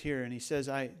honest here, and he says,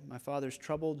 my father's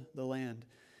troubled the land.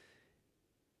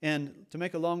 And to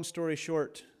make a long story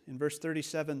short, in verse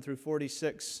 37 through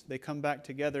 46, they come back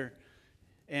together,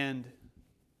 and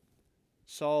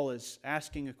Saul is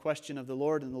asking a question of the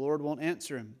Lord, and the Lord won't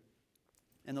answer him.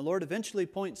 And the Lord eventually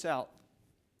points out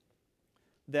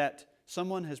that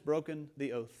someone has broken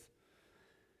the oath.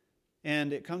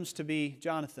 And it comes to be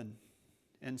Jonathan.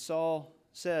 And Saul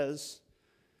says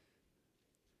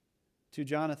to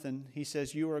Jonathan, he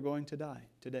says, you are going to die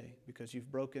today because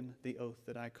you've broken the oath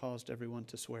that I caused everyone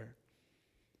to swear.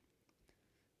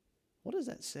 What does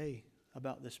that say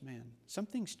about this man?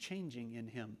 Something's changing in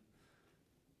him.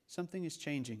 Something is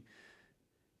changing.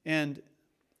 And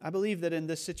I believe that in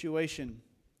this situation,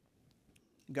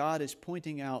 God is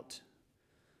pointing out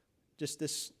just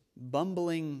this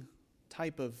bumbling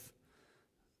type of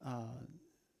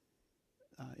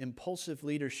impulsive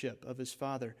leadership of his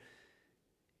father.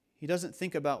 He doesn't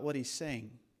think about what he's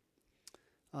saying.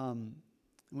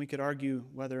 And we could argue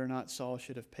whether or not Saul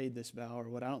should have paid this vow or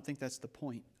what. I don't think that's the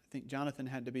point. I think Jonathan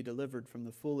had to be delivered from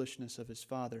the foolishness of his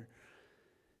father.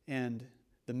 And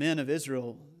the men of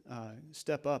Israel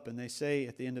step up, and they say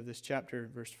at the end of this chapter,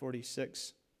 verse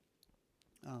 46,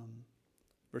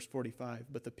 verse 45,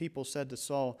 "But the people said to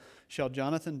Saul, 'Shall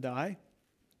Jonathan die,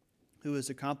 who has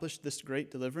accomplished this great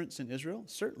deliverance in Israel?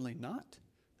 Certainly not.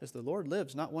 As the Lord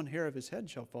lives, not one hair of his head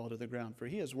shall fall to the ground, for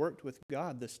he has worked with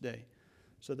God this day.'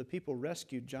 So the people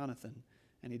rescued Jonathan,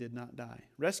 and he did not die."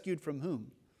 Rescued from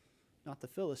whom? Not the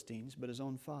Philistines, but his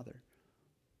own father.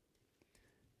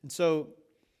 And so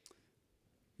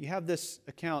you have this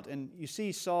account, and you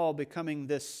see Saul becoming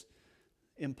this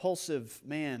impulsive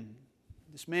man.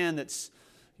 This man that's,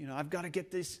 I've got to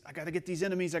get these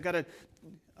enemies. I've got to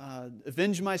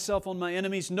avenge myself on my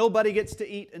enemies. Nobody gets to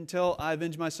eat until I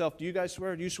avenge myself. Do you guys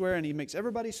swear? Do you swear? And he makes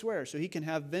everybody swear so he can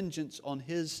have vengeance on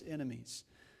his enemies.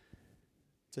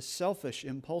 It's a selfish,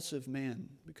 impulsive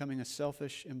man becoming a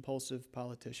selfish, impulsive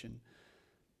politician.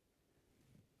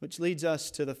 Which leads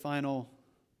us to the final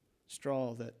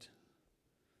straw that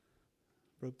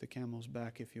broke the camel's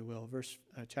back, if you will.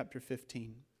 Chapter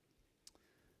 15.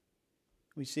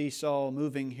 We see Saul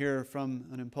moving here from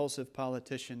an impulsive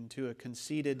politician to a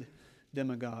conceited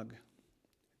demagogue.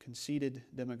 Conceited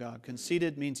demagogue.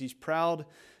 Conceited means he's proud.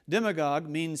 Demagogue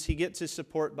means he gets his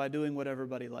support by doing what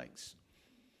everybody likes.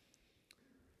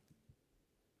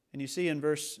 And you see in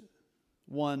verse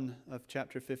 1 of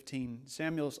chapter 15,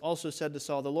 Samuel also said to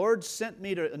Saul, "The Lord sent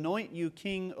me to anoint you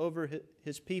king over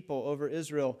his people, over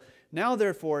Israel. Now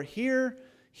therefore,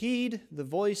 heed the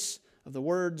voice of the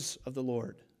words of the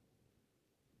Lord."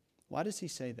 Why does he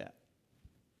say that?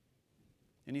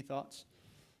 Any thoughts?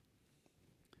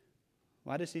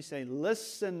 Why does he say,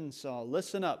 "Listen, Saul,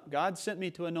 listen up. God sent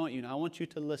me to anoint you. Now I want you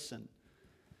to listen."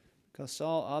 Because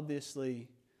Saul obviously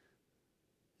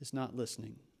is not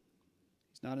listening.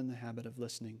 He's not in the habit of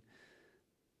listening.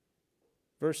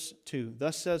 Verse 2,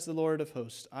 "Thus says the Lord of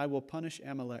hosts, I will punish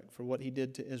Amalek for what he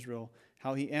did to Israel,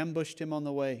 how he ambushed him on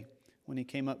the way when he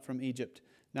came up from Egypt.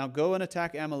 Now go and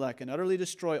attack Amalek and utterly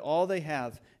destroy all they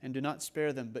have, and do not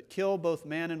spare them, but kill both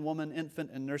man and woman, infant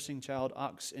and nursing child,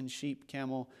 ox and sheep,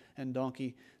 camel and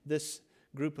donkey." This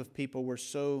group of people were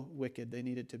so wicked they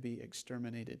needed to be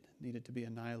exterminated, needed to be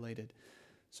annihilated.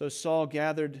 So Saul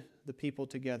gathered the people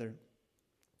together,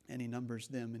 and he numbers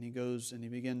them, and he goes and he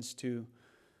begins to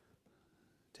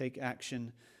take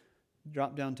action.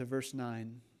 Drop down to verse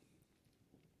 9.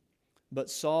 "But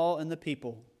Saul and the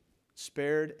people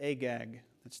spared Agag,"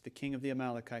 that's the king of the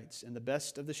Amalekites, "and the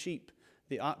best of the sheep,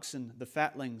 the oxen, the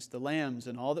fatlings, the lambs,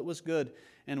 and all that was good,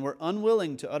 and were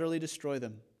unwilling to utterly destroy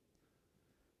them.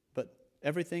 But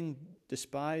everything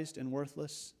despised and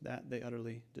worthless, that they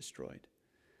utterly destroyed."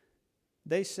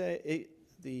 They say,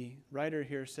 the writer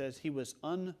here says he was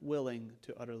unwilling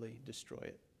to utterly destroy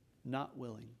it. Not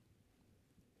willing.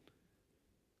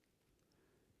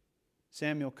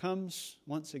 Samuel comes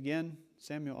once again.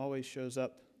 Samuel always shows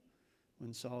up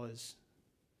when Saul is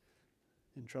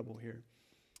in trouble here.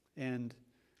 And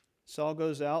Saul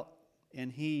goes out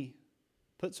and he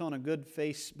puts on a good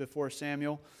face before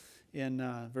Samuel in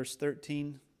verse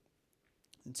 13.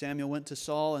 "And Samuel went to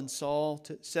Saul, and Saul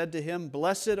said to him,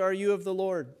 'Blessed are you of the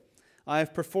Lord. I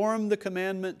have performed the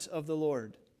commandment of the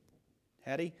Lord.'"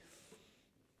 Had he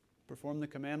performed the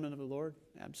commandment of the Lord?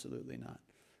 Absolutely not.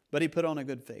 But he put on a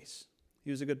good face. He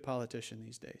was a good politician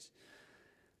these days.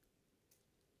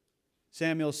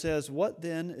 Samuel says, "What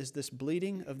then is this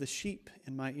bleating of the sheep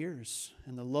in my ears,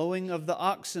 and the lowing of the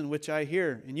oxen which I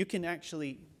hear?" And you can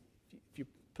actually, if you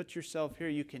put yourself here,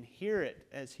 you can hear it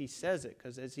as he says it,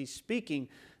 because as he's speaking,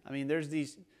 there's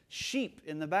these sheep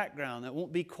in the background that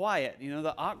won't be quiet.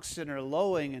 The oxen are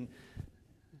lowing, and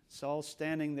Saul's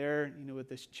standing there, with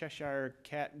this Cheshire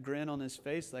cat grin on his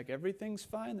face, like everything's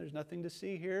fine, there's nothing to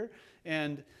see here.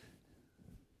 And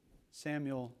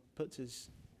Samuel puts his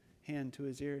hand to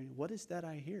his ear. "What is that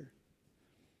I hear?"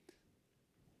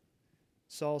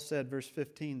 Saul said, verse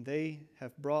 15, "They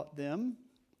have brought them."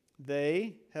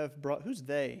 Who's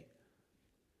they?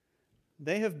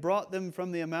 "They have brought them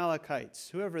from the Amalekites."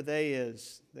 Whoever they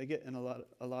is, they get in a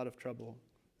lot of trouble.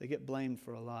 They get blamed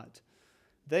for a lot.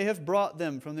 "They have brought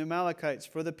them from the Amalekites,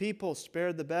 for the people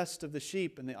spared the best of the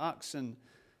sheep and the oxen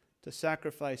to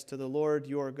sacrifice to the Lord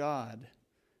your God,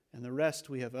 and the rest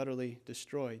we have utterly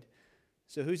destroyed."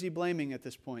 So who's he blaming at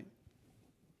this point?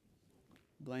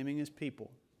 Blaming his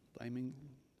people.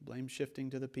 Blame shifting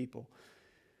to the people.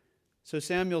 So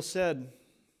Samuel said,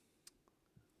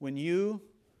 "When you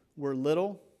were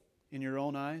little in your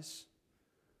own eyes,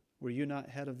 were you not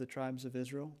head of the tribes of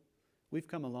Israel?" We've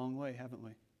come a long way, haven't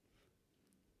we?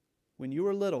 when you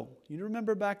were little, you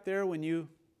remember back there when you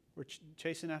were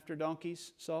chasing after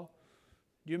donkeys, Saul?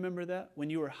 Do you remember that? When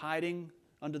you were hiding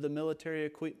under the military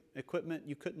equipment,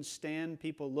 you couldn't stand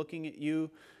people looking at you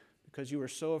because you were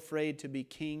so afraid to be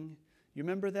king. You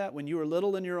remember that? When you were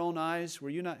little in your own eyes,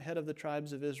 were you not head of the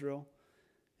tribes of Israel?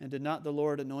 And did not the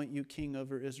Lord anoint you king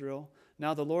over Israel?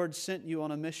 Now the Lord sent you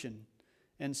on a mission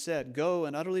and said, go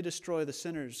and utterly destroy the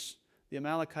sinners, the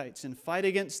Amalekites, and fight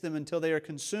against them until they are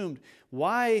consumed.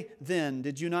 Why then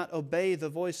did you not obey the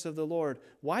voice of the Lord?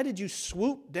 Why did you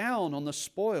swoop down on the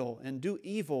spoil and do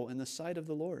evil in the sight of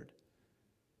the Lord?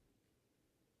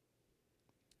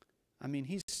 I mean,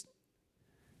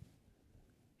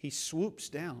 he swoops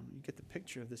down. You get the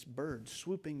picture of this bird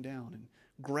swooping down and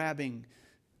grabbing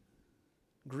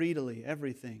greedily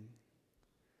everything.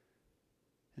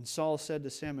 And Saul said to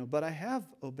Samuel, but I have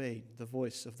obeyed the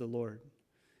voice of the Lord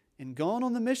and gone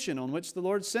on the mission on which the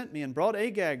Lord sent me and brought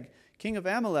Agag, king of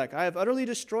Amalek. I have utterly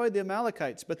destroyed the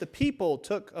Amalekites, but the people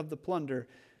took of the plunder,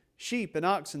 sheep and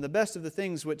oxen, the best of the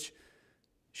things which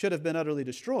should have been utterly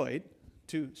destroyed,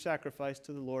 to sacrifice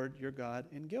to the Lord your God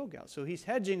in Gilgal. So he's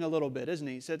hedging a little bit, isn't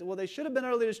he? He said, well, they should have been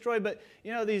utterly destroyed, but,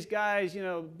 these guys,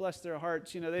 bless their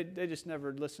hearts, they just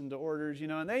never listened to orders, and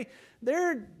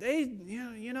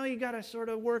you got to sort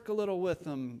of work a little with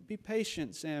them. Be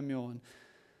patient, Samuel. And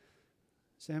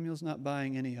Samuel's not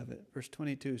buying any of it. Verse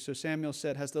 22, so Samuel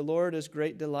said, has the Lord as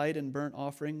great delight in burnt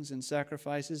offerings and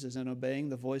sacrifices as in obeying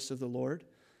the voice of the Lord?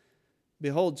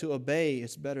 Behold, to obey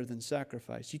is better than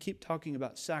sacrifice. You keep talking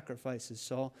about sacrifices,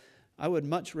 Saul. I would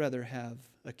much rather have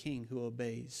a king who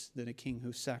obeys than a king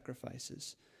who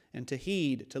sacrifices. And to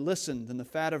heed, to listen, than the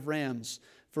fat of rams.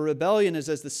 For rebellion is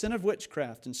as the sin of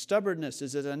witchcraft, and stubbornness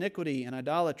is as iniquity and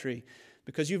idolatry.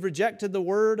 Because you've rejected the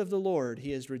word of the Lord,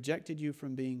 He has rejected you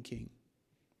from being king.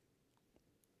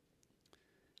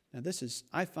 Now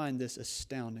I find this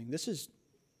astounding. This is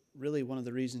really one of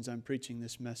the reasons I'm preaching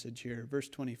this message here. Verse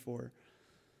 24.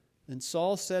 Then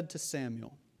Saul said to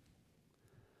Samuel,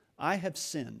 I have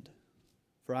sinned,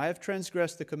 for I have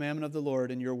transgressed the commandment of the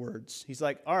Lord in your words. He's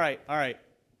like, all right.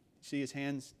 See his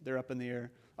hands? They're up in the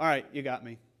air. All right, you got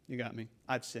me.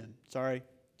 I've sinned. Sorry.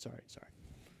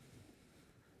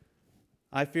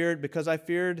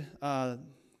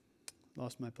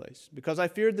 Lost my place. Because I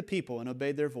feared the people and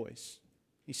obeyed their voice.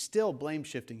 He's still blame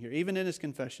shifting here, even in his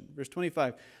confession. Verse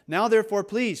 25, now therefore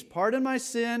please pardon my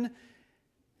sin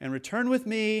and return with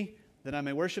me that I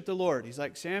may worship the Lord. He's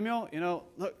like, Samuel,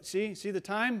 look, see the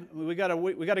time? We got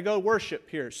to go worship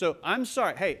here. So I'm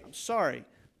sorry. Hey, I'm sorry.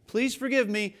 Please forgive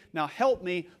me. Now help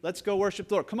me. Let's go worship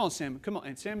the Lord. Come on, Samuel. Come on.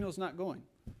 And Samuel's not going.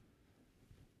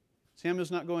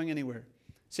 Samuel's not going anywhere.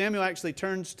 Samuel actually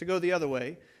turns to go the other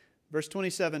way. Verse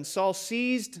 27, Saul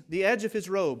seized the edge of his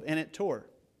robe and it tore.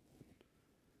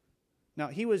 Now,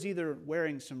 he was either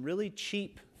wearing some really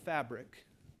cheap fabric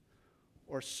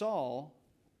or Saul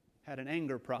had an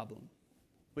anger problem.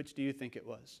 Which do you think it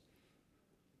was?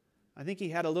 I think he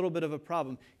had a little bit of a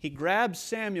problem. He grabs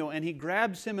Samuel and he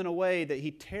grabs him in a way that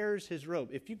he tears his robe.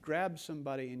 If you grab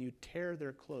somebody and you tear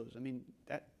their clothes,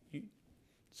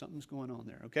 something's going on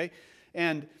there, okay?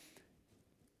 And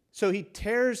so he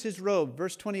tears his robe.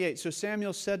 Verse 28, so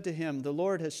Samuel said to him, the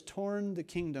Lord has torn the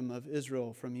kingdom of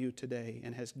Israel from you today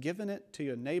and has given it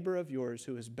to a neighbor of yours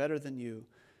who is better than you.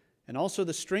 And also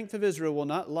the strength of Israel will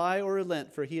not lie or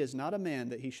relent, for he is not a man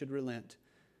that he should relent.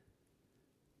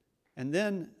 And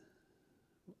then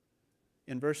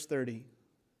in verse 30,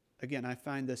 again, I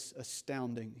find this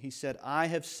astounding. He said, I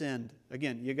have sinned.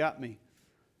 Again, you got me.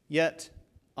 Yet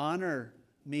honor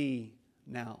me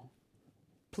now,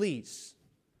 please,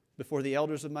 before the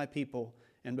elders of my people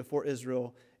and before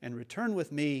Israel, and return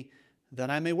with me that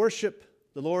I may worship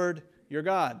the Lord your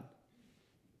God.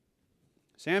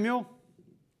 Samuel,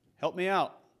 help me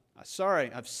out.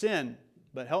 Sorry, I've sinned,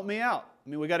 but help me out.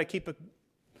 We got to keep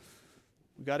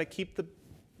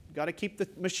the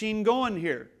machine going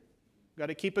here. Got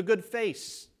to keep a good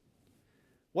face.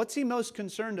 What's he most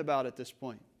concerned about at this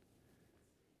point?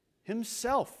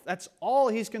 Himself. That's all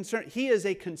he's concerned. He is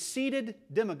a conceited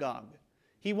demagogue.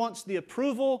 He wants the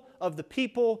approval of the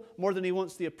people more than he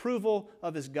wants the approval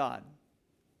of his God.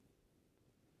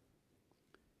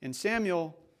 And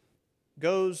Samuel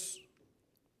goes...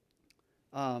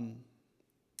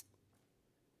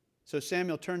 So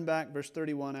Samuel turned back, verse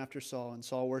 31, after Saul, and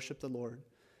Saul worshiped the Lord.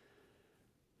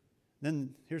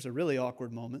 Then here's a really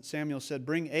awkward moment. Samuel said,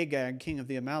 bring Agag, king of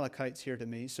the Amalekites, here to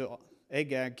me. So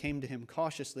Agag came to him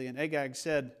cautiously, and Agag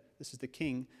said, this is the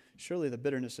king, surely the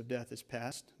bitterness of death is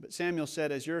past. But Samuel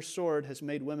said, as your sword has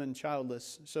made women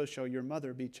childless, so shall your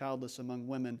mother be childless among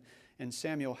women. And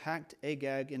Samuel hacked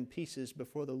Agag in pieces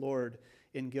before the Lord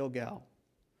in Gilgal.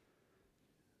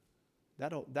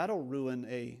 That'll ruin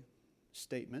a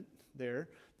statement there.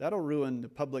 That'll ruin the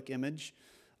public image.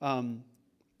 And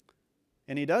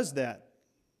he does that.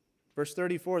 Verse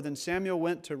 34, then Samuel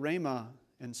went to Ramah,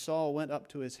 and Saul went up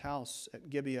to his house at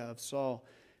Gibeah of Saul.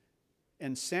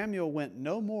 And Samuel went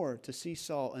no more to see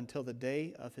Saul until the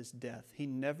day of his death. He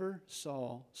never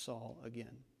saw Saul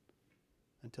again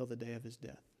until the day of his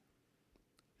death.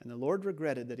 And the Lord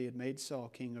regretted that he had made Saul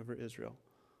king over Israel.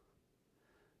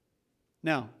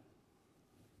 Now,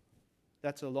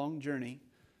 that's a long journey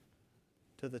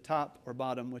to the top or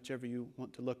bottom, whichever you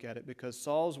want to look at it, because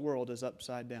Saul's world is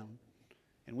upside down.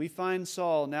 And we find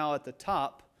Saul now at the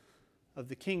top of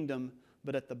the kingdom,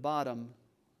 but at the bottom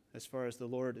as far as the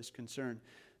Lord is concerned.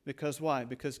 Because why?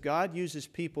 Because God uses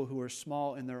people who are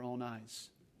small in their own eyes.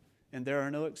 And there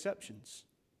are no exceptions.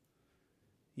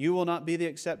 You will not be the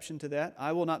exception to that.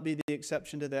 I will not be the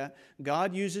exception to that.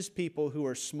 God uses people who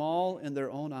are small in their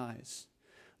own eyes.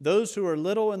 Those who are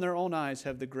little in their own eyes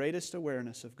have the greatest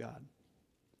awareness of God.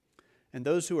 And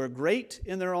those who are great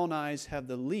in their own eyes have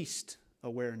the least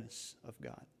awareness of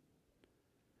God.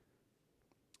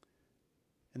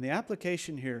 And the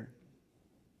application here,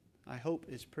 I hope,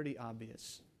 is pretty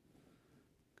obvious.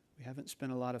 We haven't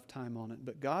spent a lot of time on it,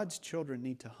 but God's children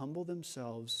need to humble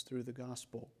themselves through the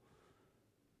gospel.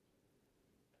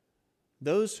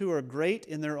 Those who are great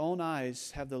in their own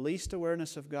eyes have the least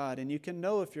awareness of God, and you can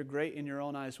know if you're great in your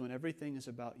own eyes when everything is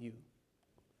about you.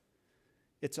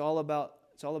 It's all about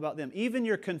them. Even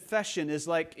your confession is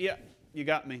like, yeah, you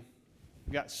got me.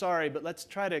 Sorry, but let's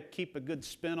try to keep a good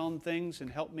spin on things and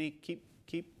help me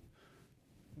keep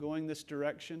going this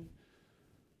direction.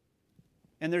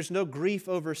 And there's no grief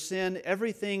over sin.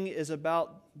 Everything is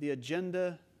about the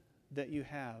agenda that you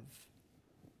have.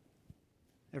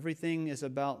 Everything is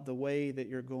about the way that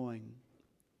you're going.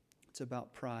 It's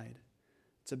about pride.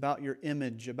 It's about your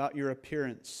image, about your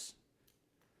appearance.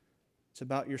 It's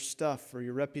about your stuff or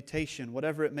your reputation,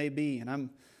 whatever it may be. And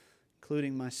I'm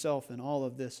including myself in all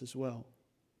of this as well.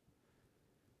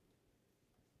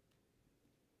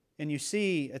 And you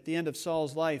see, at the end of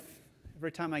Saul's life,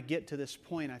 every time I get to this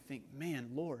point, I think, man,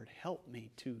 Lord, help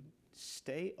me to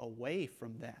stay away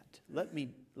from that. Let me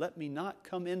not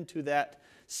come into that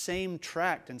same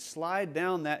tract and slide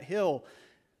down that hill,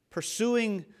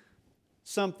 pursuing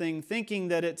something, thinking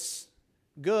that it's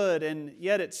good, and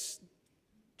yet it's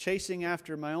chasing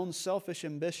after my own selfish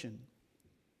ambition.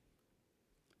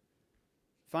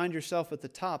 Find yourself at the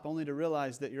top only to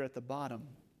realize that you're at the bottom.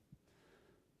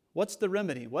 What's the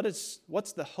remedy? What's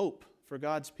the hope for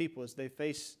God's people as they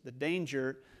face the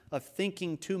danger of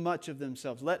thinking too much of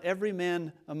themselves? Let every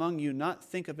man among you not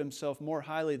think of himself more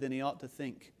highly than he ought to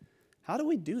think. How do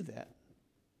we do that?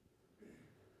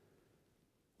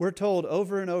 We're told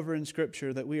over and over in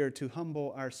Scripture that we are to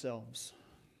humble ourselves.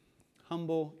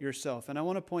 Humble yourself. And I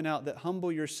want to point out that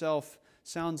humble yourself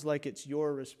sounds like it's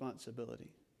your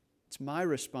responsibility. It's my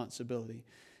responsibility.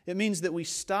 It means that we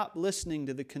stop listening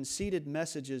to the conceited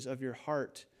messages of your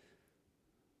heart.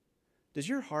 Does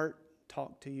your heart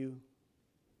talk to you?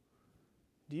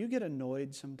 Do you get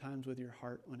annoyed sometimes with your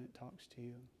heart when it talks to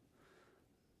you?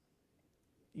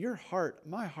 Your heart,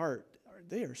 my heart,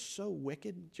 they are so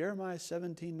wicked. Jeremiah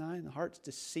 17:9, the heart's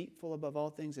deceitful above all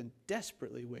things and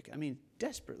desperately wicked. I mean,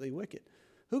 desperately wicked.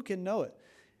 Who can know it?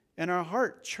 And our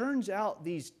heart churns out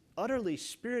these utterly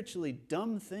spiritually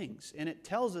dumb things. And it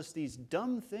tells us these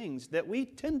dumb things that we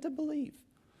tend to believe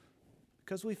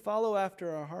because we follow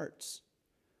after our hearts.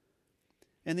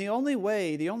 And the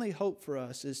only hope for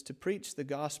us is to preach the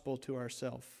gospel to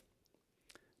ourselves.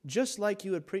 Just like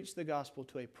you would preach the gospel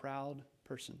to a proud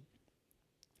person.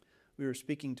 We were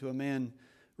speaking to a man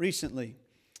recently,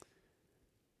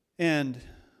 and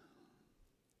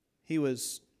he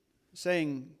was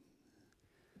saying,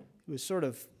 he was sort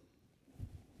of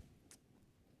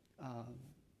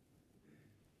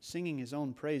singing his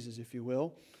own praises, if you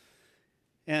will.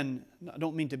 And I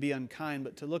don't mean to be unkind,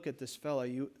 but to look at this fellow,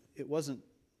 it wasn't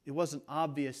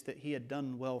obvious that he had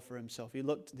done well for himself. He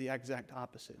looked the exact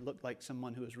opposite. It looked like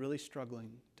someone who was really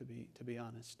struggling, to be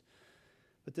honest.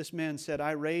 But this man said,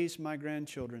 I raised my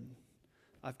grandchildren.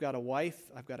 I've got a wife,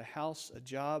 I've got a house, a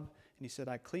job. And he said,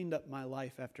 I cleaned up my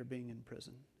life after being in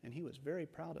prison. And he was very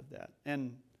proud of that.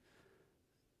 And,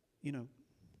 you know,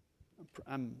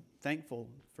 I'm thankful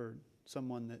for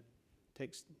someone that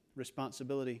takes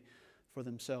responsibility for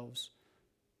themselves.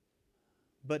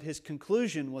 But his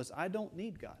conclusion was, I don't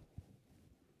need God.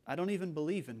 I don't even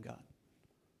believe in God.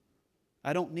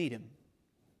 I don't need Him.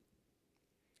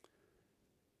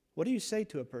 What do you say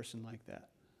to a person like that?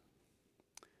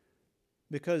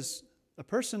 Because a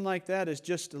person like that is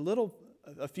just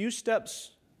a few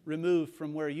steps removed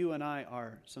from where you and I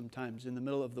are sometimes in the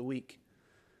middle of the week,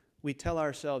 we tell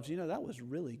ourselves, that was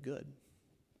really good.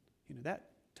 That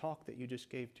talk that you just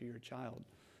gave to your child,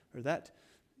 or that,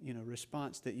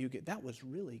 response that you get, that was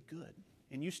really good.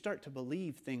 And you start to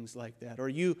believe things like that. Or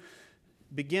you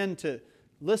begin to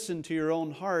listen to your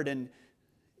own heart, and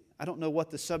I don't know what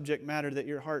the subject matter that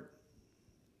your heart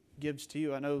gives to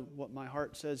you. I know what my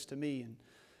heart says to me.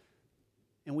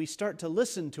 And we start to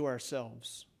listen to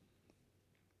ourselves.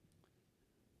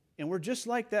 And we're just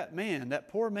like that man, that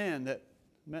poor man that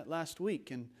met last week.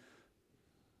 And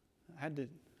I had to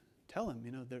tell him,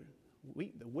 the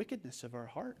wickedness of our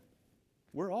heart.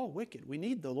 We're all wicked. We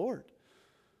need the Lord.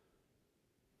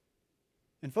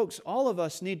 And folks, all of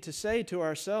us need to say to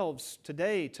ourselves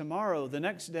today, tomorrow, the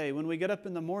next day, when we get up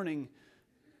in the morning,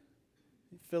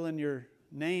 fill in your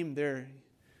name there,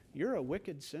 you're a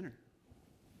wicked sinner.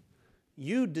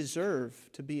 You deserve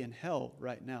to be in hell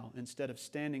right now instead of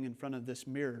standing in front of this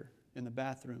mirror in the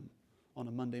bathroom on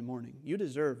a Monday morning. You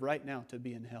deserve right now to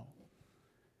be in hell.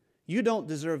 You don't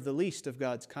deserve the least of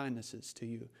God's kindnesses to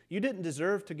you. You didn't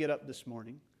deserve to get up this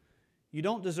morning. You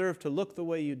don't deserve to look the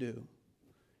way you do.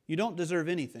 You don't deserve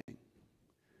anything.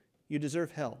 You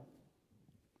deserve hell.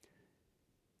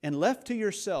 And left to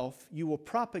yourself, you will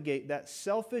propagate that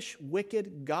selfish,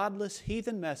 wicked, godless,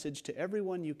 heathen message to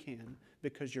everyone you can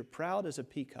because you're proud as a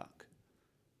peacock.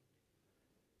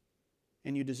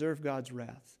 And you deserve God's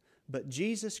wrath. But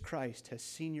Jesus Christ has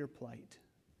seen your plight.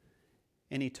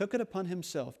 And He took it upon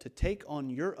Himself to take on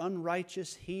your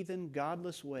unrighteous, heathen,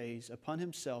 godless ways upon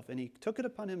Himself. And He took it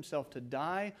upon Himself to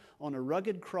die on a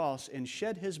rugged cross and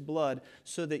shed His blood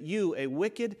so that you, a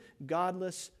wicked,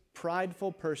 godless,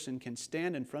 prideful person, can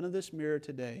stand in front of this mirror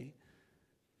today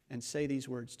and say these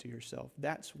words to yourself.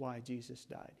 That's why Jesus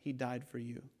died. He died for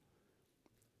you.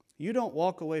 You don't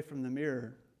walk away from the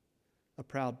mirror a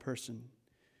proud person.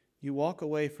 You walk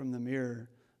away from the mirror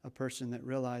a person that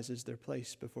realizes their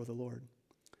place before the Lord.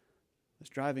 I was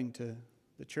driving to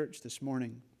the church this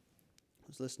morning. I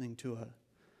was listening to a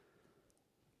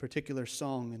particular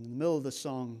song. And in the middle of the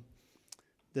song,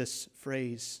 this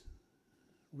phrase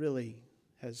really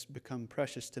has become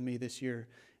precious to me this year.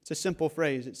 It's a simple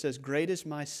phrase. It says, "Great is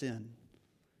my sin,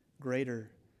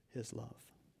 greater His love."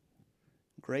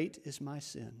 Great is my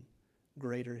sin,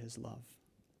 greater His love.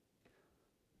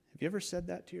 Have you ever said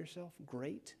that to yourself?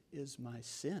 Great is my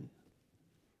sin.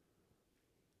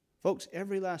 Folks,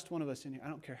 every last one of us in here, I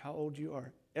don't care how old you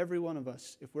are, every one of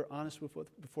us, if we're honest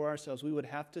before ourselves, we would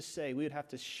have to say, we would have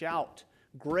to shout,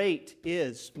 "Great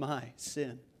is my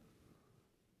sin."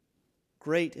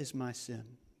 Great is my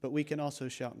sin. But we can also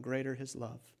shout, "Greater His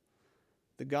love."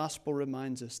 The gospel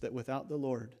reminds us that without the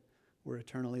Lord, we're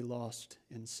eternally lost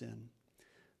in sin.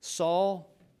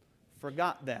 Saul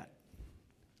forgot that.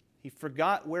 He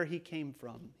forgot where he came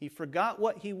from. He forgot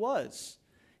what he was.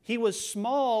 He was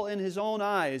small in his own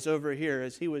eyes over here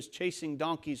as he was chasing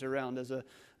donkeys around as a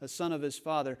son of his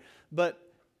father.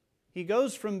 But he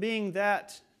goes from being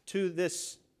that to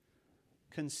this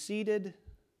conceited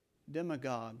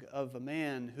demagogue of a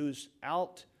man who's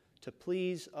out to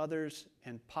please others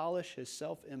and polish his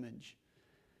self-image.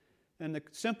 And the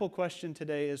simple question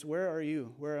today is, where are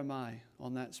you? Where am I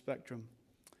on that spectrum?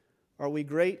 Are we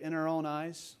great in our own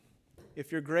eyes?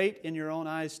 If you're great in your own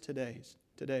eyes today,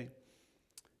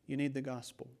 you need the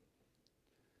gospel.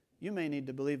 You may need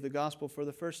to believe the gospel for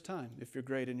the first time if you're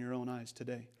great in your own eyes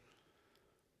today.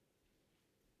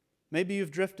 Maybe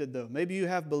you've drifted though. Maybe you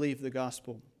have believed the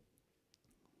gospel.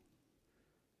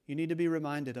 You need to be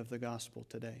reminded of the gospel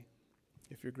today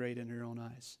if you're great in your own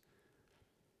eyes.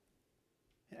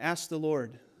 Ask the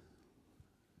Lord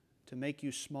to make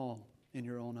you small in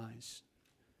your own eyes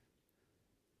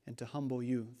and to humble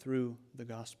you through the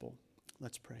gospel.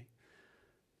 Let's pray.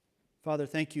 Father,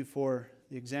 thank you for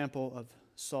the example of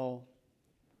Saul.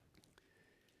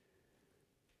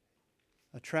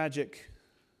 A tragic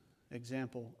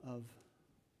example of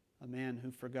a man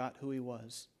who forgot who he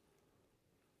was.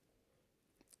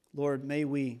 Lord, may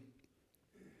we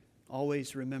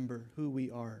always remember who we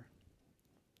are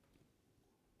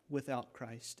without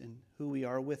Christ and who we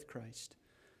are with Christ.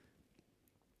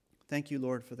 Thank you,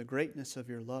 Lord, for the greatness of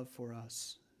your love for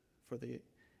us, for the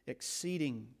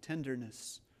exceeding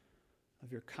tenderness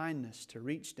of your kindness to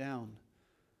reach down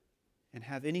and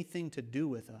have anything to do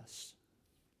with us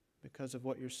because of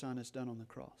what your Son has done on the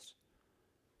cross.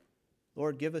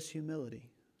 Lord, give us humility.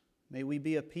 May we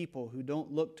be a people who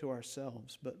don't look to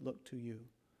ourselves, but look to you.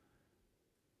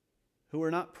 Who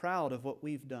are not proud of what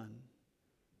we've done,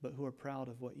 but who are proud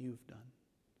of what you've done.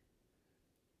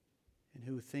 And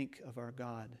who think of our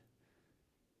God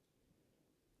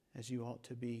as you ought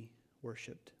to be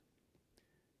worshiped.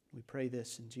 We pray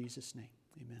this in Jesus' name.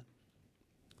 Amen.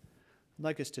 I'd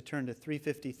like us to turn to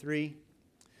 353.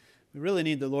 We really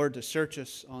need the Lord to search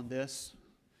us on this,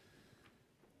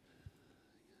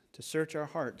 to search our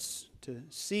hearts, to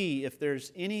see if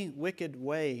there's any wicked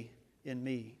way in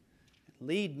me.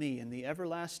 Lead me in the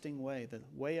everlasting way, the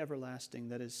way everlasting,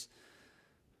 that is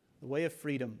the way of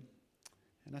freedom.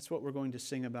 And that's what we're going to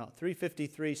sing about.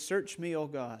 353, search me, O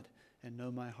God, and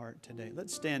know my heart today.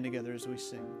 Let's stand together as we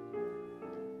sing.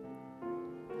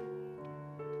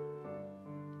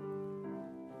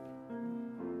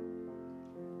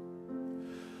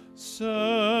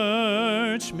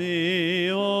 Search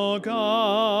me, O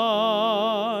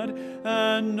God,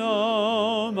 and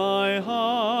know my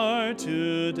heart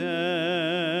today.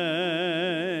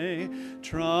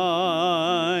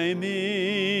 Try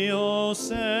me, O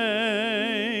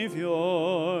Savior,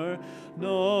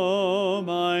 know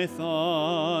my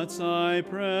thoughts, I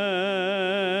pray.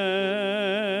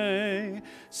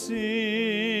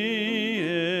 See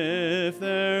if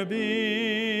there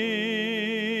be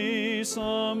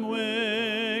some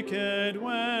wicked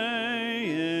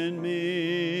way in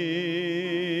me.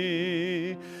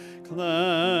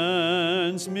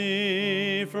 Cleanse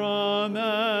me from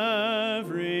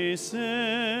every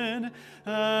sin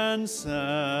and set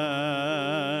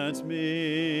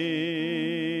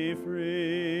me free.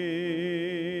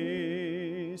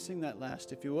 Sing that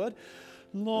last if you would.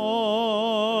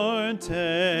 Lord,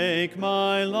 take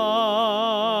my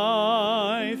life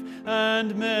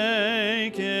and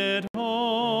make it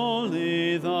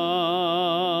wholly thine.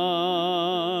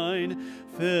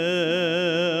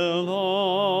 Fill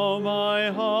all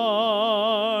my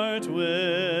heart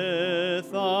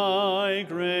with thy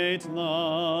great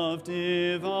love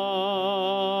divine.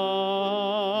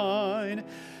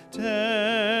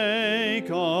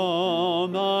 Take all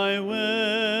my will,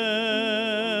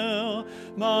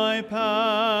 my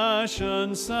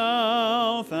passion,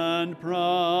 self, and pride.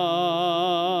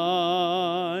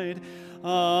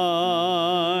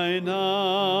 I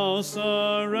now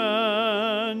surrender,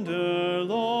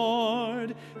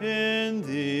 Lord, in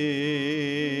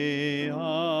thee abide.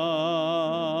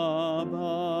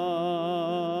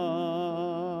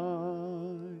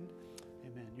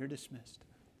 Amen. You're dismissed.